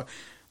talking about,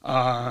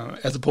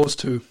 as opposed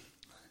to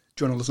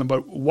journalism,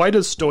 but why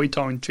does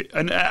storytelling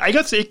and I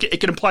guess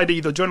it can apply to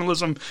either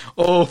journalism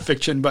or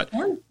fiction, but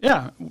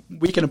yeah,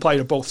 we can apply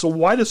to both. So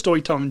why does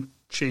storytelling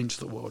change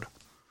the world?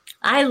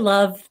 I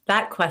love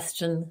that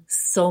question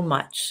so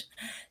much.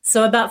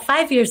 So about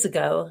 5 years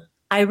ago,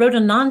 I wrote a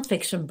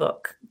nonfiction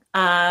book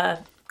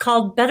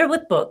called Better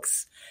with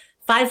Books,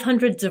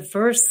 500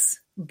 diverse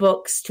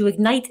books to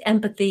ignite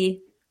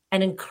empathy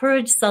and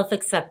encourage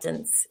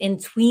self-acceptance in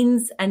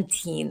tweens and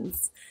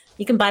teens.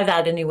 You can buy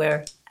that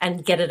anywhere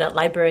and get it at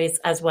libraries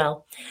as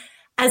well.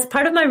 As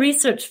part of my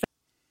research for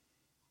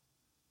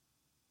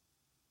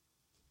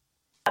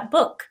that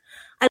book,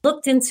 I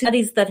looked into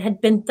studies that had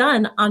been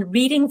done on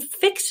reading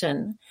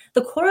fiction,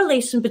 the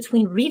correlation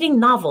between reading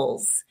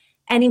novels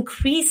and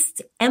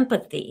increased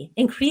empathy,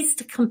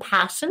 increased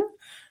compassion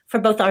for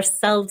both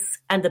ourselves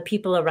and the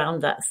people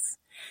around us.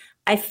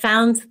 I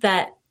found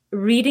that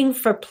reading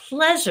for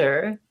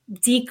pleasure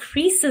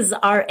decreases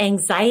our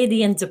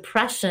anxiety and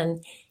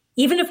depression,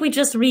 even if we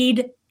just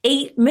read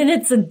 8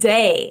 minutes a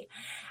day.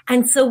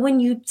 And so when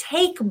you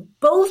take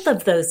both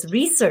of those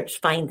research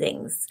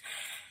findings,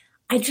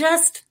 I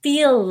just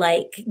feel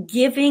like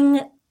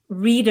giving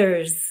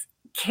readers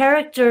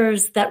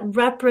characters that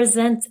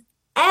represent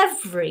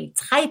every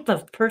type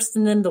of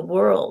person in the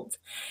world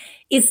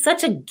is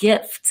such a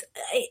gift.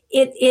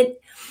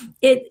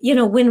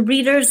 When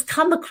readers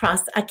come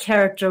across a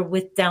character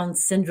with Down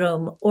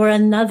syndrome or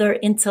another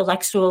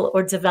intellectual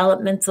or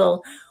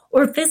developmental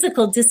or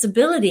physical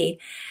disability,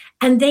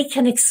 and they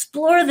can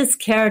explore this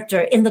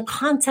character in the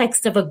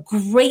context of a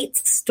great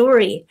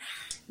story,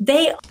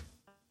 they are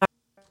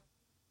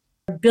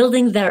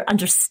building their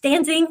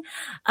understanding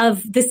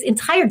of this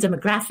entire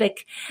demographic.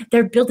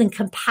 They're building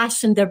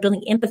compassion. They're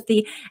building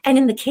empathy. And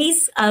in the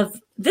case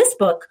of this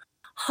book,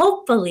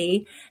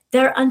 hopefully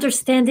they're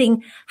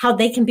understanding how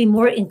they can be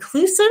more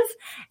inclusive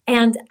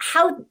and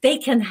how they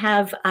can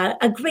have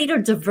a greater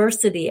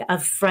diversity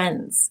of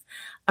friends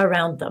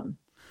around them.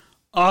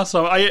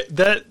 Awesome.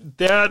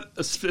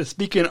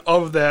 Speaking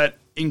of that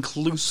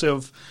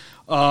inclusive,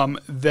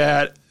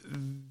 that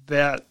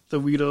the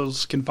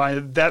readers can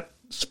find, that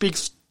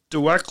speaks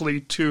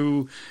directly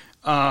to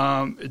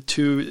what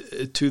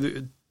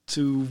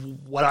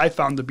I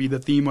found to be the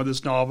theme of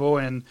this novel,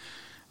 and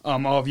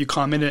all of you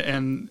commented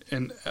and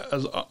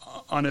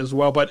on it as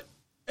well. But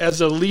as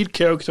the lead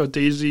character,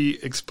 Daisy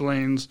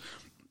explains,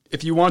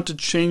 if you want to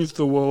change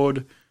the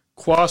world,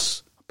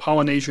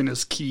 cross-pollination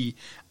is key.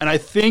 And I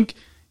think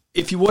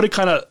if you were to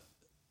kind of,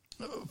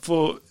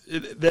 for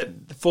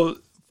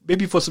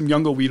maybe for some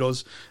younger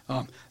readers,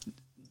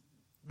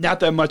 not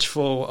that much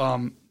for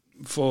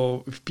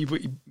people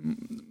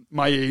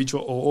my age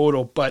or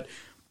older, but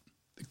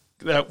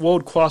that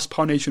word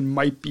cross-pollination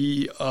might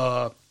be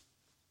a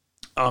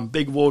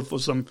big word for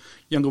some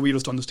younger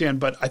readers to understand.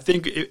 But I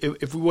think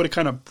if we were to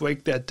kind of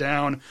break that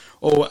down,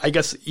 or I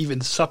guess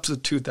even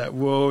substitute that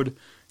word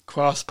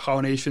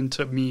cross-pollination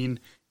to mean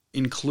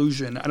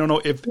inclusion, I don't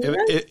know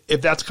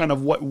if that's kind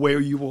of where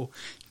you will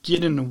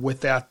get in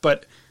with that.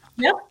 But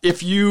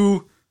if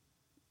you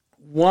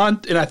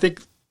want, and I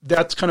think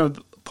that's kind of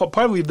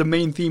probably the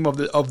main theme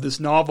of this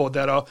novel,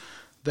 that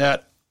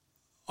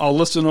our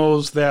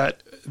listeners,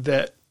 that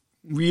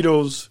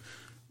readers,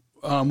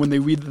 when they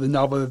read the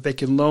novel, that they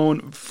can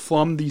learn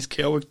from these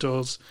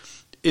characters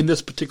in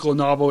this particular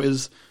novel,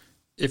 is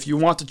if you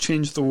want to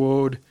change the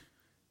world,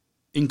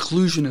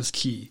 inclusion is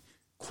key.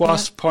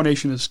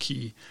 Cross-pollination is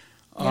key.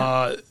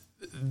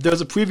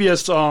 There's a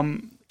previous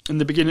in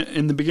the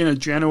beginning of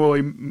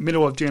January,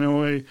 middle of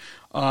January,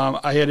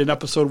 I had an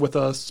episode with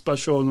a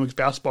Special Olympics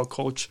basketball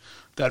coach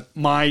that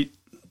my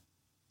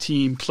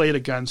team played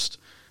against,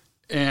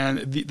 and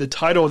the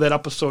title of that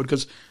episode,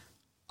 because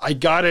I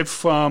got it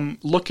from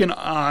looking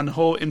on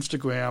her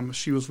Instagram,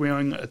 she was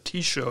wearing a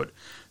T-shirt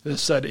that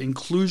said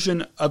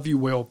 "Inclusion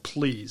everywhere,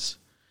 please,"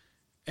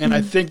 and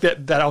I think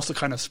that also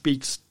kind of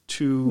speaks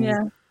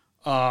to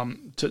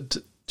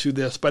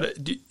this.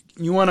 But do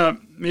you want to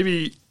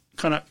maybe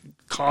kind of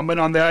comment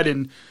on that,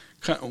 and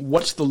kind of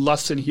what's the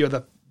lesson here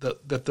that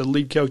the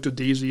lead character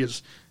Daisy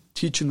is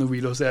teaching the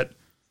readers, that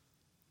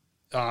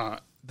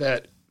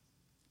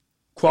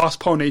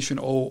cross-pollination,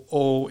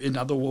 or in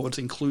other words,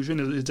 inclusion,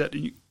 is that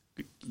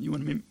you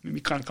want to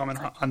maybe kind of comment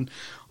on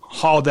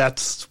how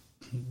that's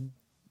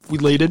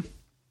related?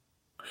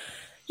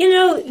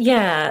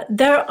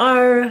 There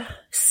are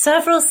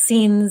several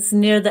scenes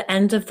near the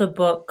end of the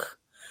book,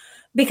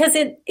 because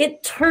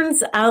it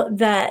turns out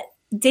that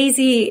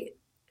Daisy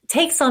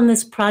takes on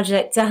this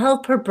project to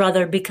help her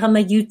brother become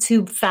a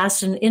YouTube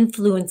fashion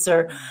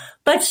influencer,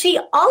 but she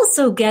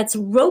also gets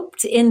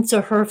roped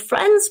into her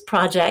friend's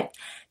project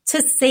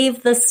to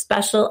save the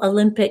Special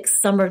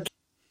Olympics Summer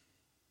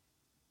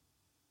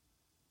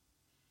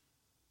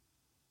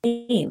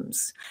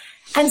Games.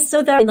 And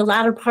so they're in the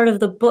latter part of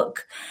the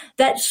book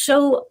that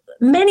show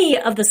many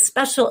of the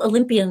Special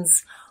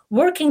Olympians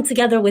working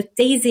together with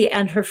Daisy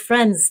and her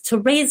friends to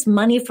raise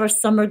money for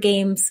Summer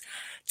Games,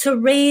 to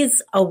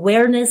raise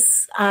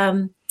awareness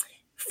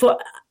for.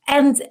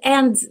 And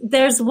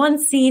there's one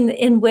scene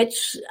in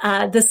which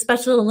the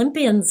Special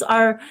Olympians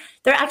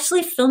they're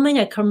actually filming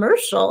a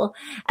commercial.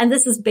 And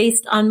this is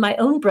based on my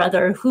own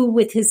brother, who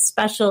with his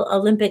Special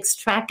Olympics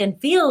track and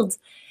field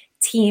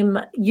team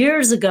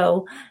years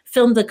ago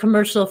filmed a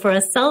commercial for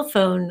a cell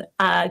phone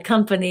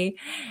company.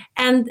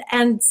 And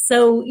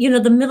so,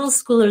 the middle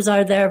schoolers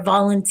are there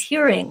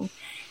volunteering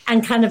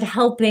and kind of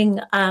helping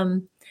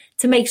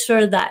to make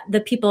sure that the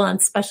people on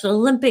Special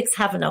Olympics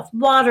have enough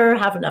water,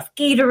 have enough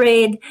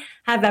Gatorade,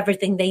 have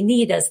everything they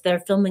need as they're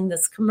filming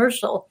this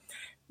commercial.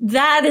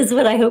 That is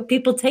what I hope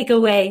people take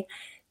away.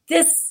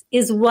 This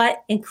is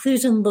what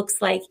inclusion looks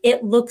like.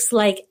 It looks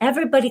like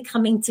everybody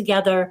coming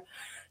together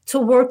to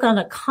work on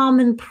a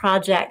common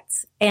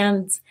project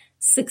and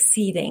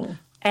succeeding.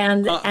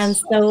 And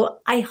so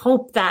I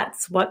hope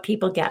that's what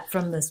people get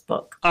from this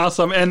book.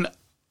 Awesome. And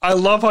I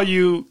love how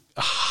you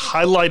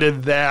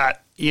highlighted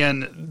that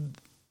in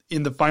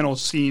the final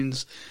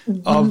scenes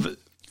of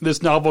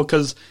this novel,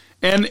 because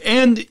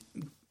and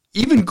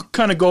even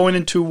kind of going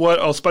into what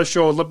our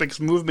Special Olympics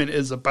movement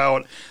is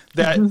about,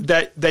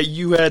 that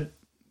you had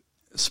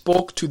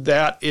spoke to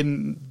that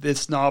in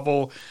this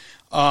novel,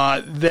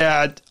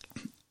 that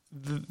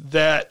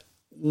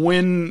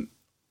when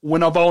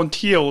our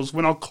volunteers,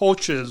 when our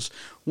coaches,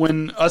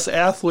 when us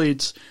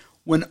athletes,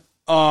 when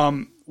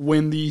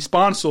the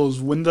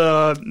sponsors, when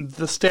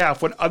the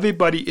staff, when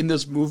everybody in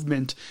this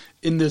movement,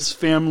 in this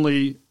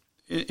family,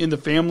 in the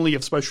family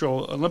of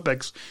Special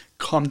Olympics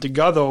come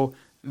together,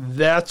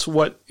 that's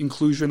what the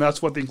inclusion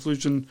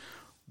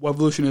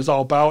revolution is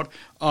all about.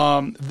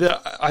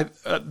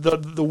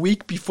 The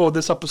week before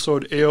this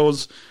episode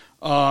airs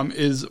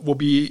will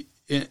be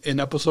an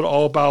episode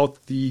all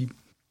about the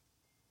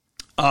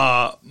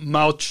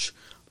March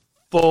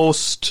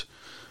 1st.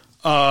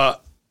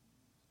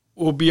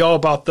 Will be all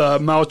about the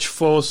March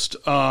 1st.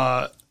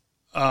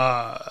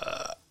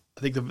 I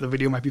think the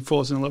video might be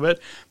frozen a little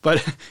bit,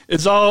 but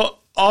it's all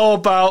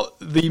about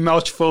the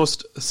March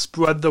 1st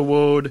Spread the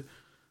Word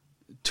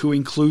to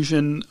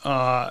Inclusion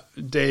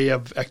Day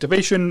of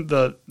activation.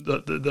 The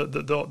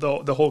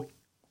whole.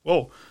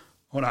 Whoa,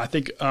 hold on. I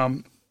think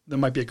there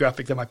might be a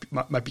graphic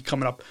that might be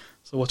coming up.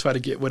 So we'll try to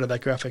get rid of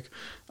that graphic.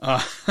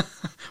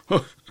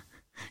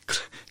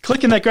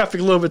 Clicking that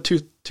graphic a little bit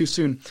too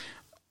soon.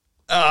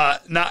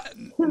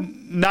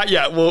 Not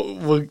yet.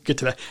 We'll get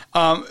to that.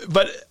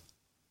 But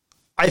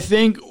I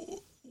think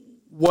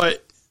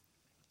what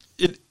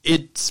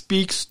it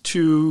speaks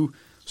to.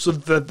 So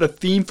the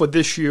theme for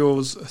this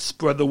year's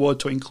Spread the Word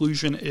to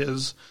Inclusion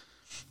is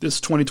this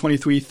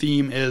 2023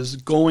 theme is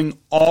going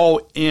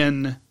all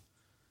in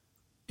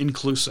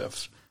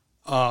inclusive.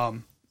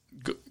 And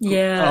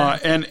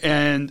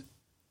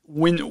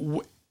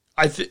when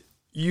I think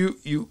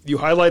you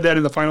highlight that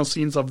in the final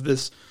scenes of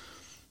this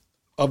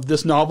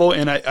novel,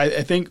 and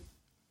I think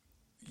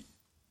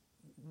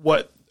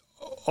what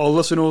our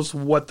listeners,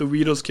 what the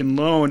readers can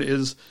learn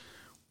is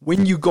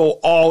when you go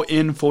all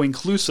in for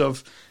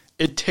inclusive,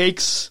 it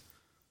takes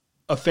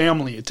a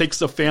family. It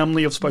takes a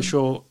family of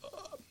Special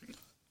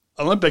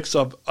Olympics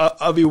of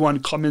everyone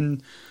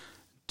coming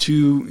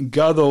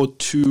together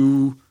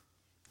to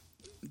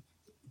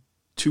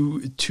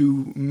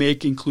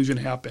make inclusion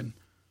happen.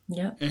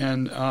 Yeah.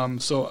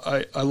 And so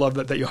I love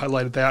that you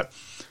highlighted that.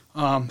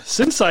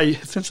 Since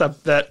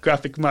that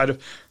graphic might have,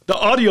 the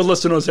audio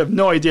listeners have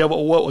no idea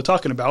what we're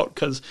talking about,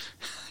 because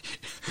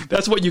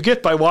that's what you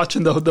get by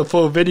watching the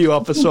full video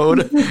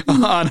episode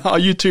on our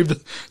YouTube,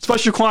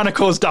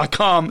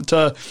 specialchronicles.com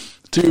to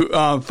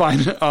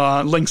find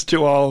links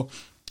to our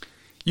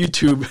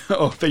YouTube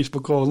or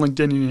Facebook or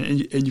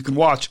LinkedIn, and you can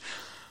watch.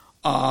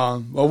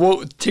 Well,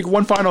 we'll take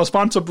one final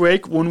sponsor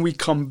break. When we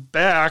come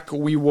back,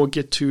 we will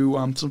get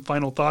to some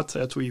final thoughts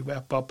as we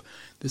wrap up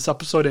this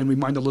episode and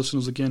remind the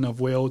listeners again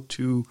of where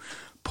to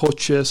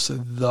purchase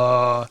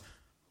the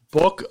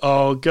book.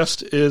 Our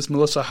guest is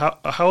Melissa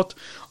Hout,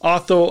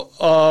 author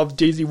of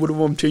Daisy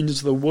Woodworm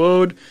Changes the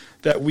World,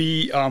 that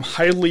we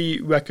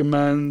highly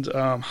recommend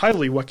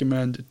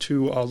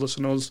to our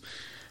listeners.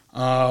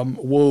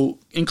 We'll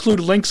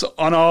include links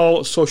on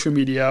all social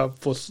media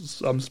for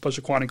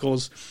Special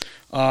Chronicles,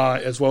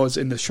 as well as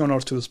in the show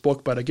notes to this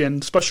book. But again,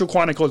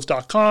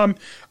 specialchronicles.com,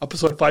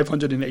 episode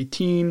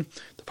 518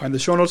 to find the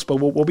show notes. But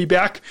we'll be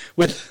back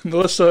with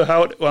Melissa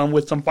Hout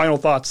with some final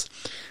thoughts.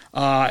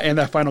 And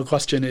that final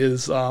question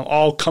is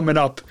all coming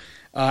up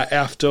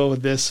after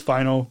this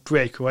final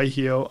break right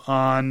here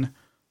on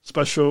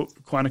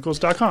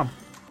specialchronicles.com.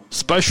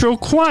 Special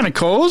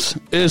Chronicles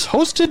is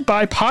hosted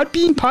by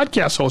Podbean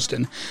Podcast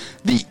Hosting,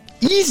 the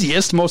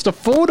easiest, most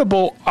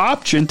affordable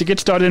option to get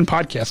started in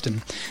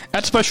podcasting.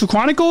 At Special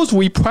Chronicles,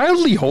 we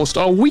proudly host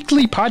our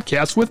weekly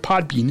podcast with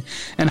Podbean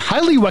and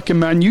highly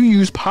recommend you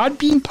use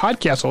Podbean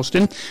Podcast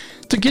Hosting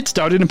to get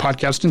started in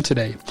podcasting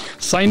today.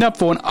 Sign up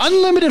for an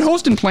unlimited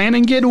hosting plan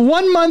and get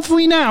 1 month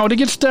free now to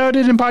get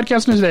started in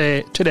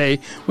podcasting today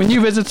when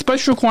you visit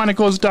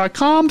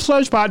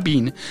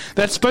specialchronicles.com/Podbean.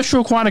 That's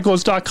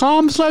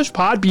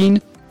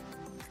specialchronicles.com/Podbean.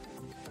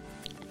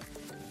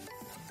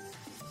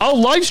 Our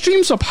live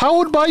streams are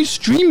powered by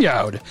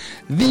StreamYard,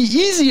 the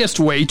easiest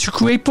way to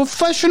create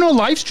professional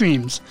live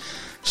streams.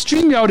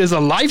 StreamYard is a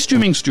live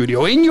streaming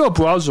studio in your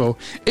browser.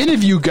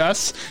 Interview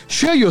guests,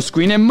 share your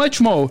screen, and much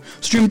more.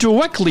 Stream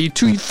directly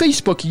to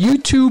Facebook,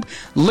 YouTube,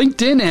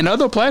 LinkedIn, and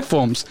other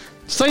platforms.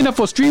 Sign up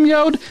for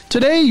StreamYard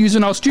today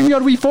using our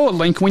StreamYard referral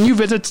link when you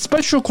visit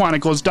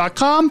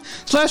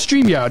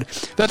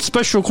specialchronicles.com/StreamYard. That's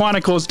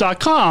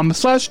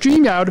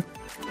specialchronicles.com/StreamYard.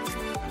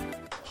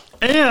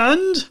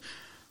 And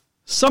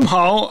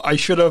somehow I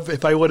should have,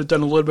 if I would have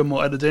done a little bit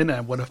more editing,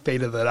 I would have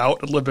faded that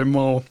out a little bit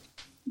more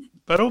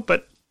better,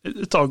 but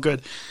it's all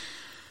good.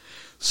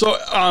 So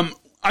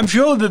I'm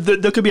sure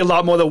that there could be a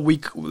lot more that we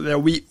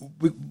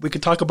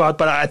could talk about,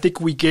 but I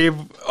think we gave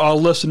our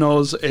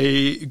listeners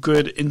a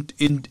good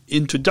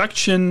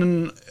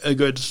introduction, a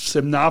good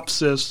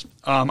synopsis.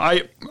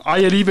 I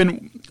had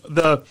even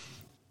the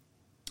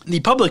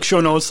public show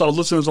notes. Our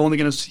listeners are only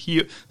going to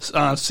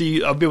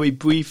see a very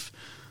brief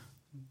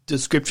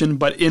description,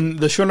 but in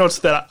the show notes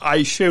that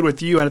I shared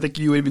with you, and I think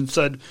you even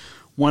said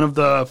one of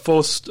the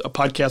first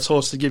podcast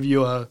hosts to give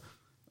you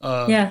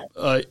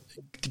to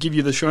give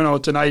you the show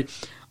notes, and I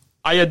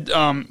had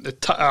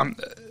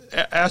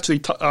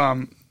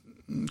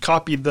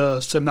copied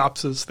the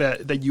synopsis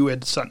that you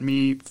had sent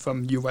me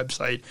from your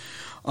website,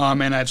 so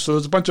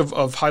there's a bunch of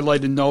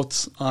highlighted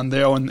notes on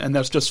there, and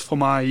that's just for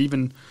my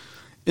even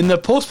in the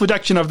post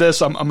production of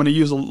this. I'm going to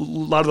use a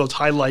lot of those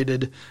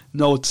highlighted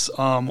notes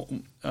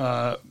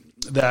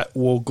that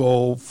will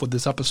go for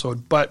this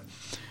episode, but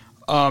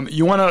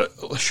you want to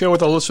share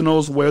with our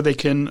listeners where they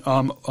can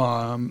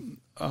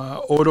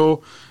order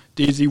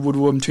Daisy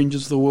Woodworm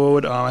Changes the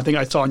World. I think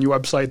I saw on your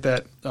website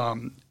that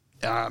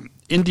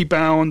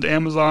IndieBound,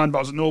 Amazon,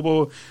 Barnes &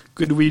 Noble,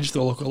 Goodreads,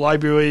 the local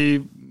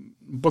library,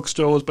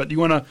 bookstores. But you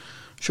want to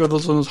show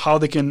those listeners how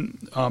they can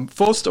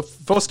first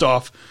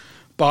off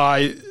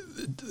buy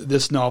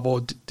this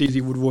novel,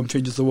 Daisy Woodworm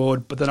Changes the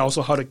World, but then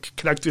also how to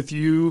connect with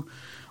you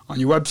on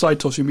your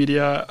website, social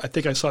media. I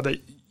think I saw that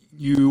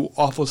you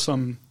offer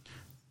some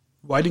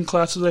writing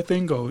classes, I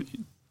think, or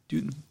do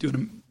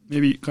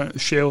maybe kind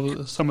of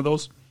share some of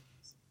those?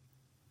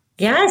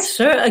 Yes,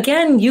 sure.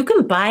 Again, you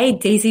can buy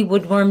Daisy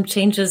Woodworm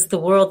Changes the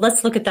World.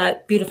 Let's look at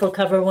that beautiful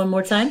cover one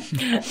more time.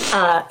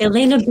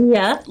 Elena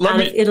Bia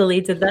out of Italy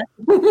did that.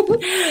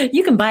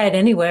 You can buy it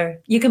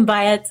anywhere. You can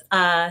buy it.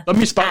 Let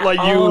me spotlight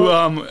you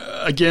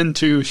again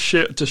to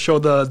show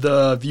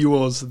the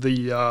viewers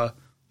the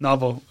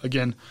novel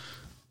again.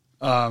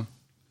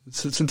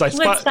 Since I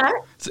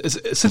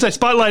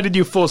spotlighted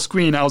you full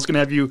screen, I was going to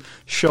have you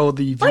show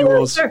the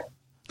viewers. Sure.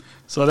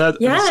 So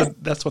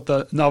that's what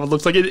the novel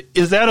looks like.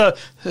 Is that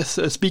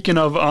speaking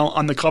of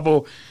on the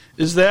cover,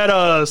 is that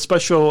a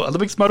special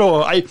Olympics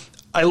medal? I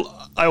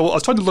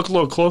was trying to look a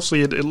little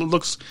closely. It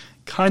looks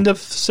kind of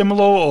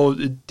similar, or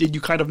did you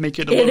kind of make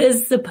it? It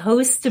is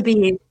supposed to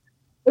be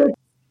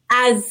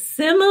as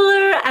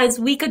similar as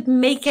we could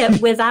make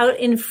it without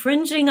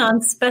infringing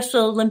on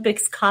Special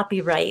Olympics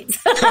copyright.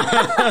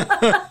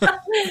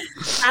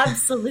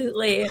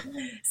 Absolutely.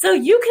 So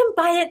you can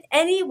buy it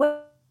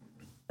anywhere.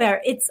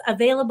 It's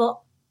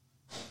available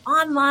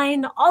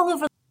online all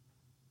over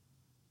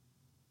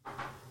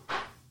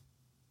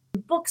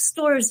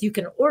bookstores. You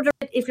can order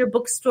it if your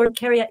bookstore doesn't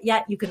carry it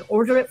yet. You can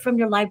order it from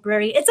your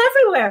library. It's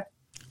everywhere.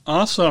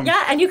 Awesome.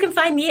 Yeah, and you can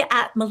find me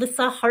at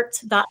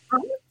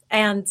melissahart.com.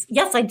 And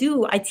yes, I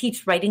do. I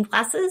teach writing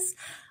classes.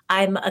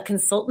 I'm a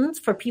consultant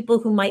for people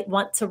who might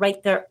want to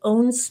write their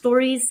own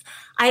stories.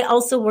 I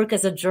also work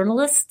as a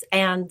journalist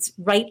and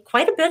write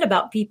quite a bit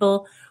about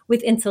people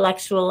with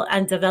intellectual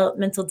and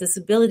developmental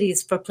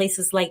disabilities for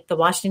places like the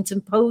Washington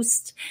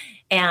Post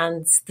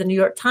and the New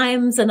York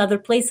Times and other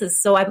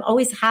places. So I'm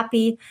always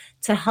happy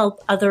to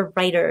help other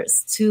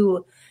writers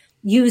to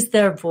use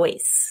their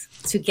voice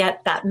to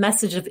get that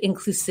message of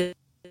inclusivity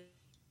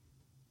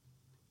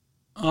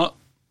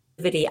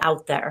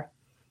out there.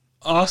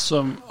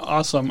 Awesome.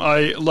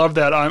 I love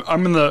that.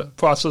 I'm in the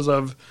process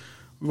of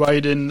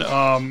writing,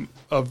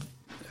 of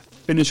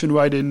finishing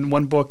writing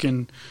one book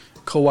and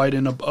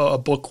co-writing a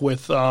book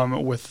with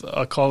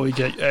a colleague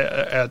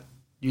at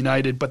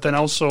United, but then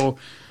also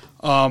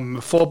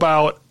for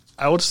about,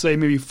 I would say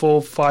maybe 4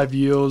 or 5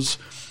 years.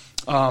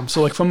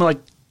 So like from like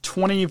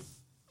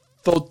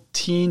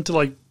 2013 to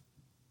like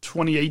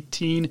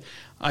 2018,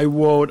 I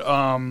wrote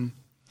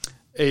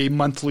a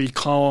monthly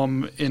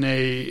column in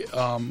a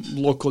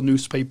local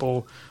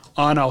newspaper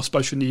on our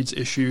special needs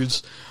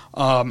issues.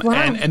 Wow.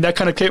 And that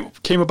kind of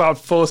came about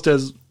first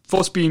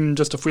being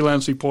just a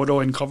freelance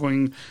reporter and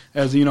covering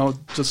as,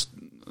 just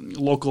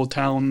local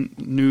town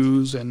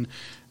news. And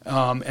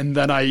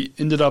then I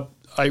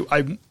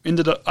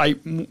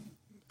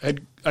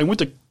went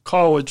to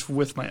college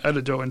with my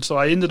editor. And so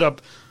I ended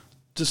up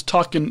just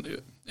talking.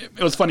 It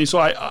was funny. So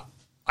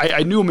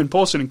I knew him in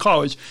person in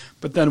college,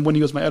 but then when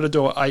he was my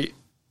editor,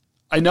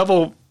 I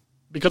never,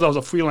 because I was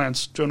a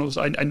freelance journalist,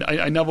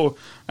 I never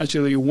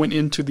actually went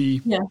into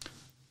the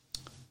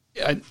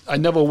I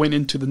never went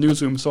into the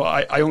newsroom, so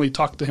I only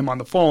talked to him on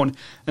the phone.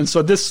 And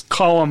so this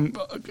column,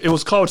 it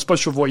was called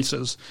Special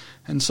Voices,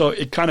 and so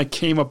it kind of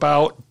came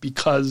about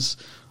because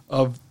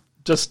of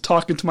just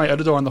talking to my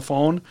editor on the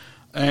phone,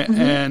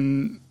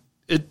 and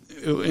it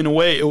in a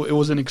way it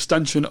was an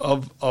extension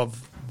of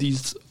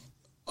this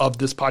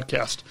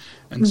podcast,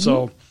 and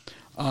so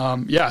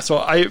so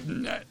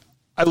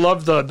I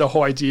love the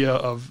whole idea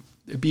of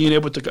being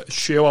able to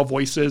share our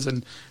voices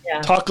and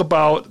talk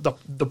about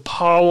the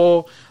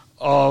power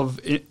of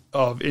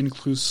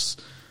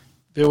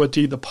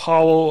inclusivity, the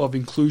power of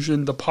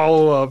inclusion, the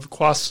power of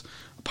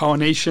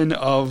cross-pollination,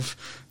 of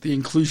the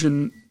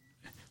inclusion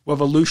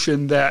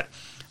revolution that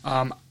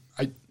I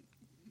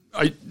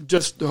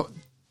just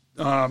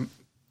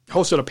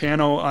hosted a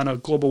panel on a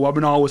global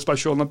webinar with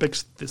Special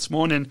Olympics this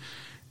morning,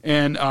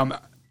 and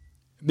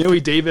Mary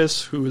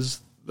Davis, who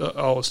is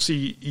our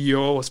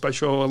CEO of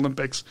Special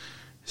Olympics,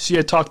 she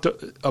had talked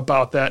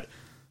about that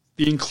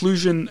the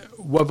inclusion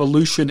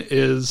revolution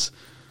is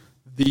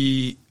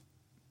the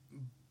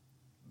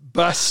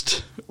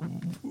best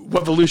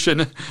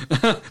revolution,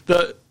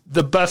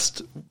 the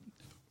best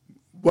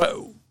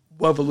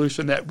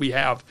revolution that we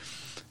have.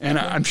 And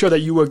I'm sure that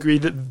you agree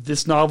that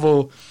this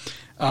novel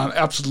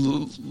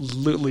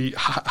absolutely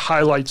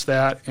highlights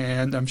that,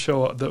 and I'm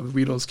sure the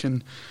readers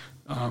can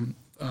learn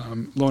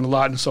a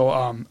lot. And so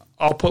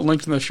I'll put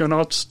links in the show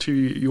notes to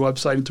your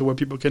website and to where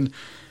people can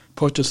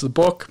purchase the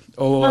book.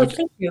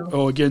 Thank you.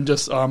 Or again,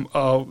 just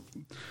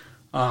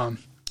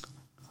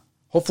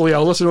hopefully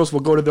our listeners will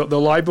go to the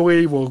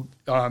library, will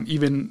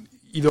even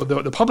either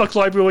the public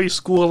library,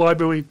 school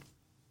library,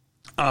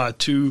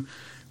 to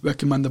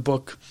recommend the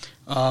book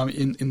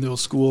in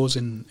those schools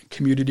and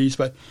communities.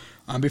 But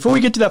before we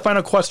get to that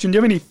final question, do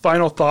you have any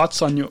final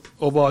thoughts on your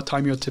overall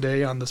time here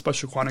today on the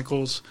Special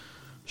Chronicles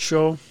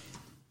show?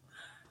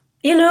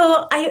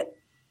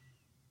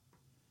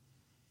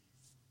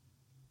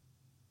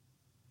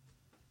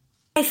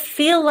 I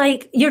feel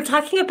like you're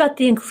talking about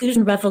the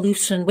inclusion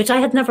revolution, which I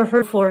had never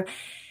heard before.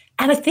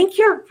 And I think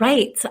you're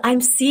right.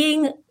 I'm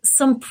seeing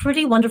some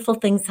pretty wonderful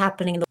things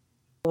happening in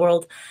the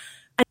world.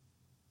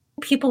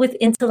 people with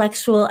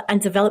intellectual and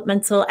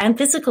developmental and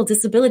physical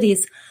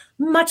disabilities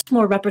much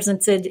more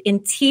represented in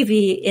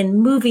TV, in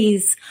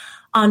movies,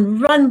 on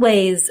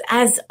runways,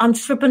 as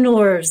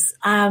entrepreneurs,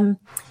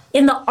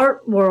 in the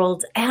art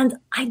world. And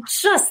I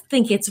just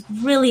think it's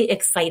really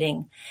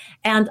exciting.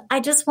 And I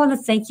just want to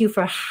thank you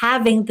for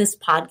having this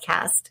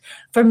podcast,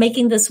 for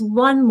making this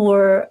one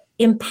more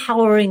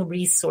empowering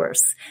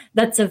resource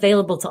that's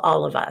available to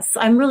all of us.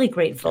 I'm really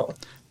grateful.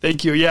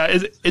 Thank you. Yeah,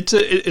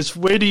 it's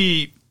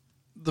really,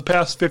 the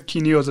past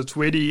 15 years, it's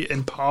really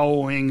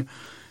empowering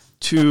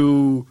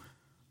to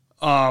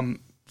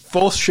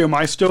both share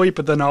my story,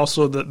 but then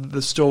also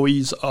the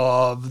stories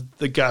of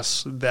the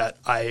guests that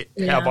I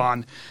have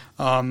on.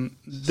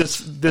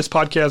 This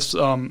podcast,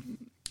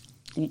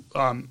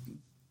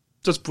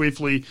 just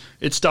briefly,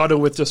 it started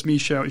with just me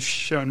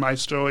sharing my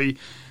story,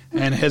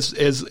 and has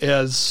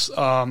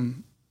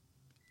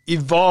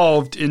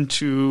evolved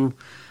into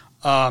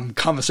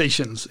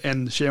conversations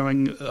and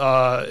sharing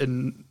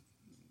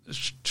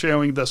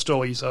the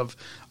stories of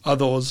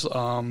others,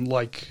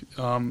 like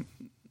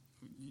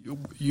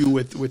you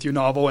with your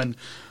novel, and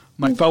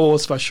my fellow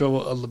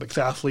Special Olympics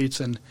athletes,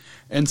 and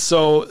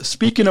so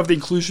speaking of the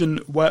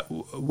inclusion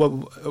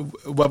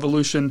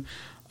revolution,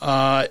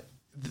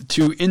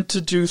 to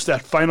introduce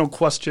that final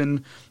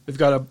question, we've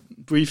got a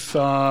brief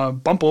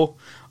bumper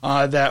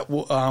that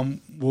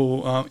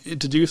will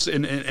introduce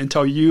and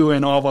tell you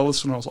and all of our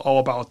listeners all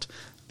about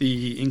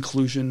the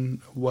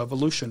inclusion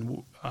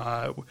revolution.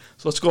 So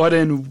let's go ahead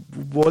and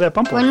roll that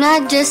bumper. We're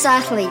not just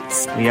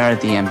athletes. We are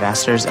the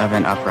ambassadors of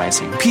an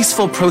uprising.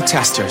 Peaceful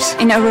protesters.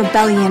 In a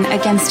rebellion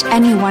against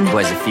anyone who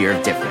has a fear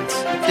of difference.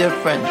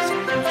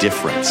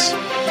 Difference.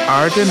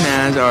 Our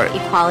demands are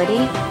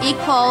equality.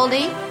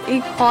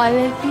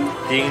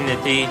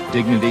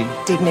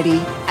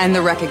 Dignity. And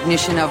the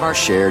recognition of our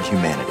shared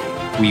humanity.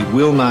 We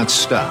will not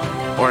stop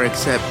or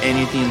accept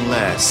anything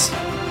less.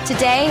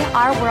 Today,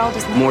 our world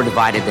is more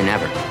divided than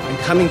ever. And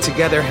coming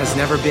together has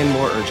never been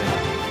more urgent.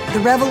 The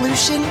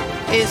revolution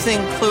is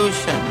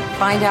inclusion.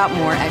 Find out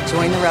more at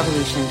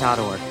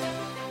jointherevolution.org.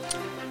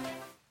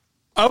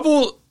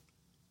 Ever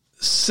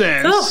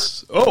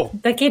since...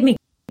 That gave me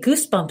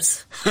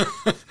goosebumps.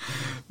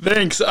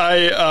 Thanks.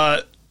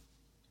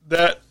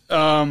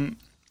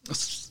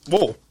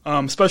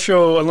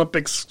 Special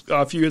Olympics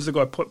a few years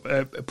ago, I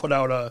put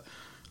out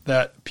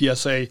that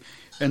PSA,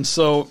 and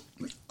so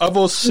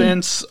ever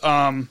since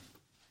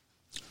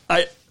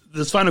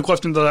this final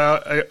question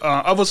that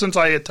ever since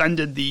I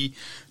attended the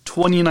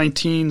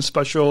 2019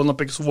 Special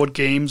Olympics World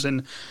Games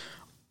in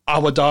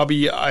Abu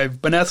Dhabi,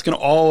 I've been asking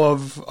all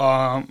of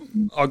our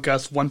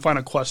guests one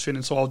final question,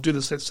 and so I'll do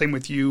the same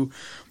with you.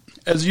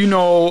 As you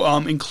know,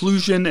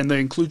 inclusion and the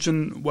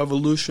inclusion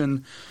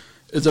revolution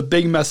is a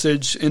big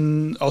message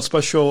in our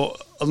Special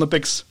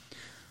Olympics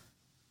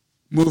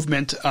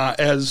movement,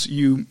 as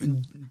you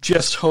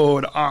just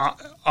heard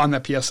on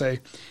that PSA.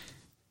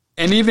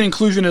 And even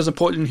inclusion is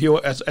important here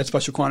at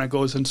Special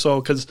Chronicles. And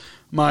so, because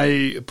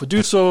my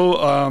producer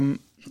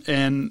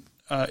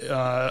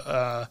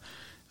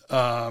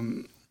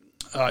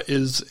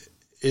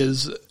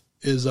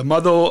is a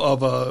mother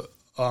of a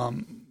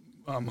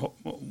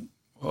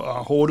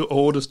her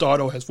oldest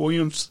daughter has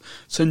Williams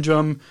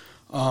syndrome.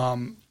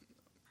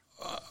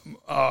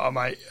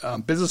 My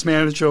business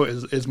manager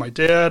is my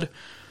dad,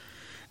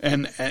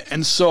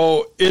 and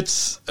so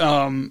it's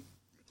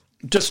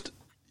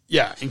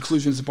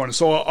inclusion is important.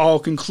 So I'll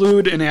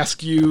conclude and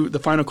ask you the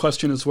final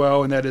question as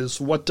well, and that is,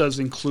 what does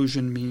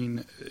inclusion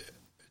mean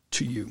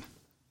to you?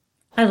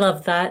 I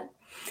love that.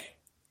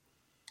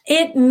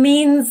 It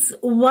means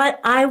what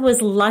I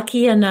was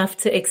lucky enough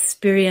to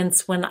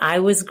experience when I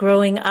was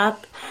growing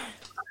up,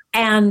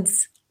 and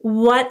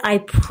what I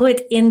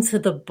put into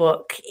the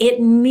book.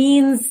 It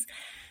means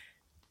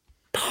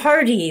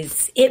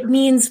parties. It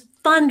means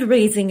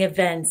fundraising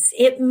events.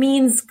 It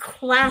means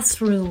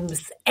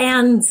classrooms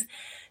and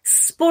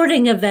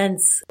sporting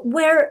events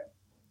where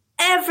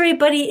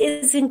everybody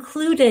is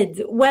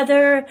included,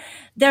 whether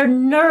they're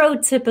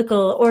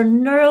neurotypical or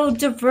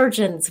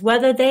neurodivergent,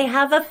 whether they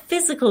have a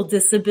physical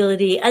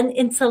disability, an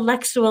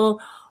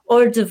intellectual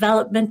or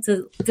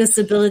developmental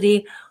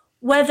disability,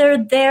 whether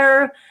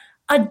they're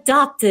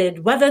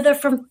adopted, whether they're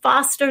from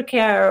foster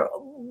care,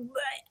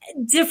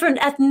 different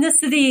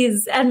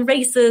ethnicities and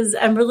races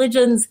and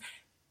religions.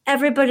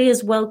 Everybody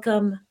is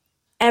welcome.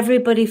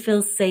 Everybody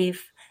feels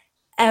safe.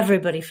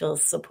 Everybody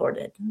feels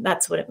supported.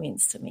 That's what it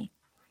means to me.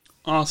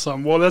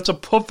 Awesome. Well, that's a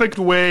perfect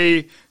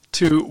way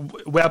to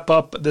wrap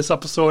up this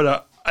episode.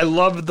 I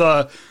love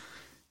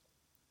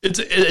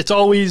it's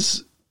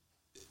always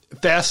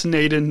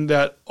fascinating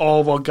that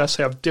all of our guests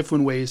have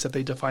different ways that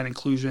they define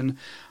inclusion.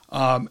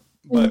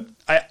 But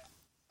I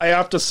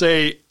have to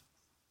say,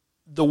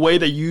 the way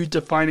that you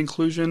define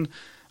inclusion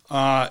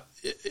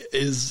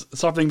is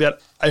something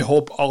that I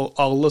hope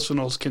our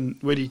listeners can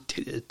really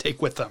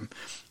take with them.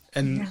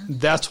 And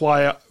that's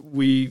why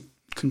we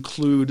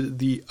conclude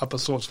the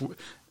episodes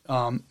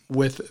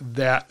with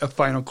that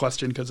final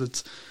question,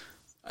 because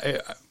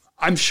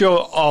I'm sure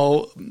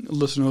all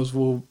listeners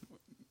will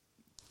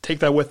take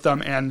that with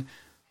them and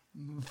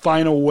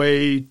find a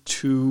way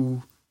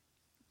to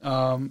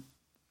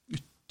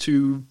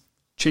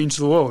change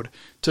the world.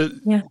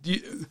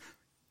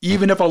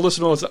 Even if our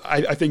listeners,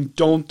 I think,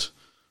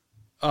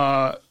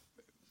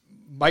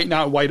 might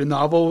not write a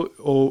novel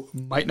or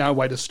might not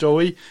write a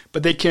story,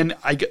 but they can.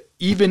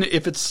 Even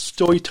if it's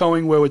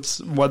storytelling, whether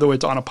it's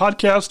on a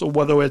podcast or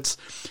whether it's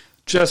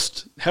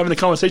just having a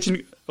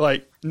conversation,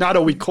 like not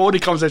a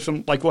recorded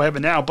conversation like we're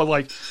having now, but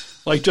like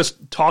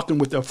just talking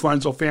with their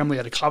friends or family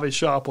at a coffee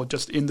shop or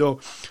just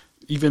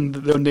even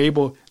their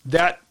neighbor.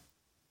 That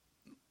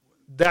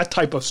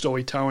type of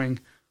storytelling,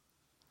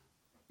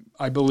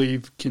 I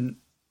believe, can.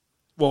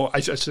 Well,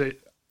 I should say,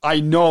 I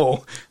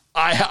know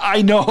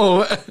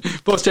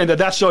firsthand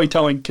that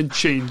storytelling can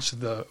change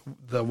the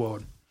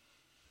world.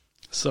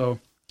 So,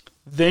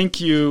 thank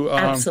you.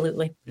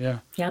 Absolutely. Yeah.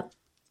 Yep.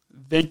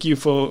 Thank you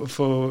for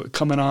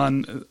coming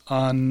on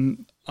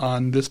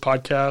this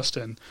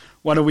podcast, and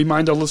want to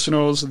remind our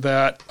listeners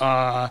that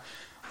our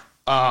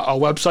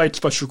website,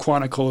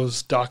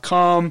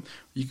 specialchronicles.com,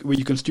 where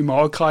you can stream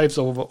our archives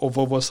of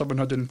over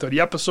 730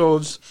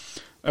 episodes,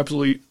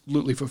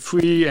 absolutely for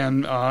free,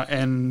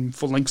 and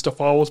for links to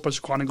follow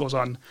Special Chronicles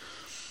on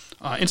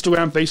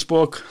Instagram,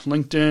 Facebook,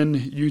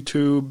 LinkedIn,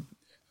 YouTube.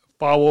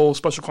 Follow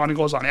Special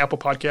Chronicles on Apple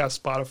Podcasts,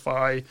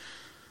 Spotify,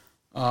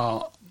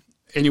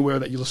 anywhere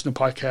that you listen to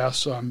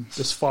podcasts.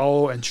 Just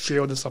follow and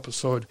share this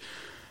episode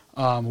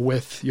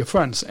with your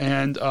friends.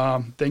 And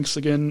thanks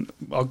again.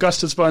 Our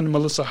guest has been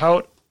Melissa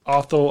Hout,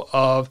 author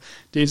of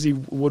Daisy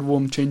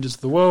Woodworm Changes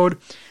the World.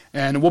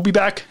 And we'll be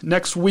back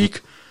next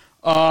week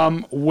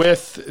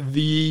with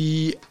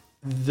the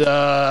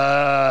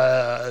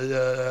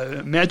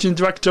managing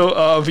director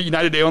of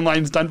United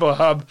Airlines Denver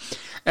Hub,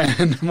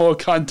 and more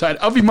content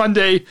every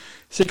Monday,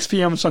 6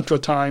 p.m. Central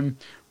Time,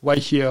 right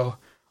here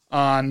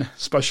on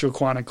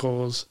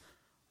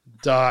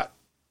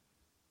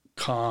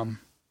specialchronicles.com.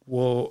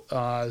 We'll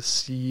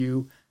see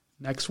you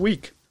next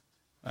week.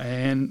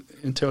 And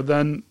until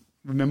then,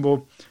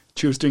 remember,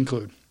 choose to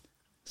include.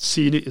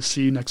 See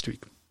you next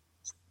week.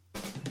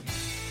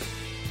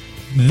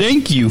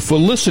 Thank you for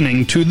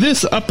listening to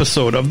this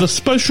episode of the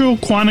Special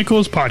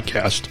Chronicles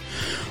podcast.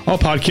 Our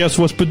podcast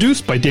was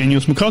produced by Daniel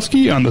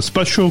Smukowski on the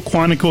Special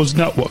Chronicles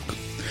Network.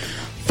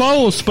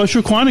 Follow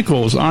Special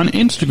Chronicles on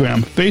Instagram,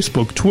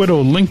 Facebook, Twitter,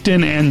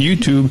 LinkedIn, and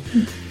YouTube.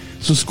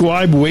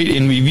 Subscribe, rate,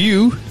 and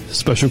review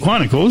Special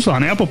Chronicles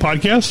on Apple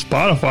Podcasts,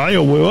 Spotify,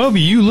 or wherever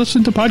you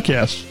listen to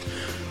podcasts.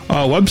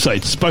 Our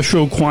website,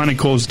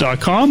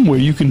 specialchronicles.com, where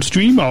you can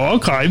stream our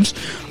archives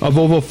of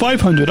over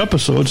 500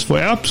 episodes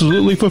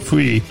absolutely for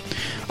free.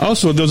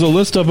 Also, there's a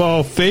list of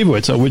our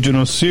favorites,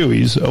 original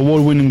series,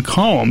 award-winning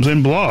columns,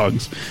 and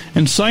blogs.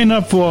 And sign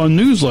up for our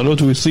newsletter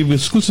to receive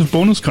exclusive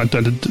bonus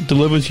content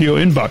delivered to your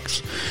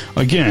inbox.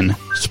 Again,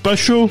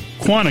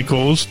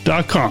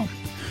 specialchronicles.com.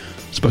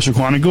 Special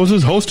Chronicles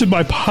is hosted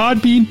by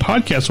Podbean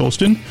Podcast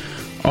Hosting.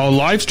 Our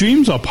live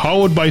streams are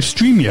powered by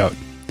StreamYard.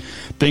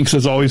 Thanks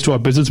as always to our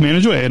business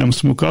manager, Adam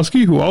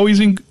Smukowski, who always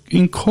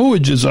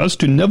encourages us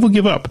to never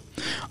give up.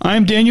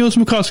 I'm Daniel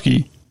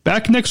Smukowski,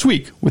 back next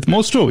week with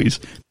more stories.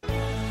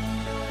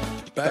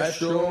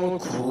 Special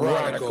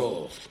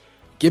Chronicles,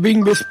 giving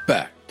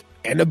respect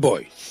and a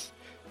voice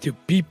to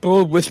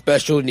people with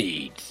special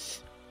needs.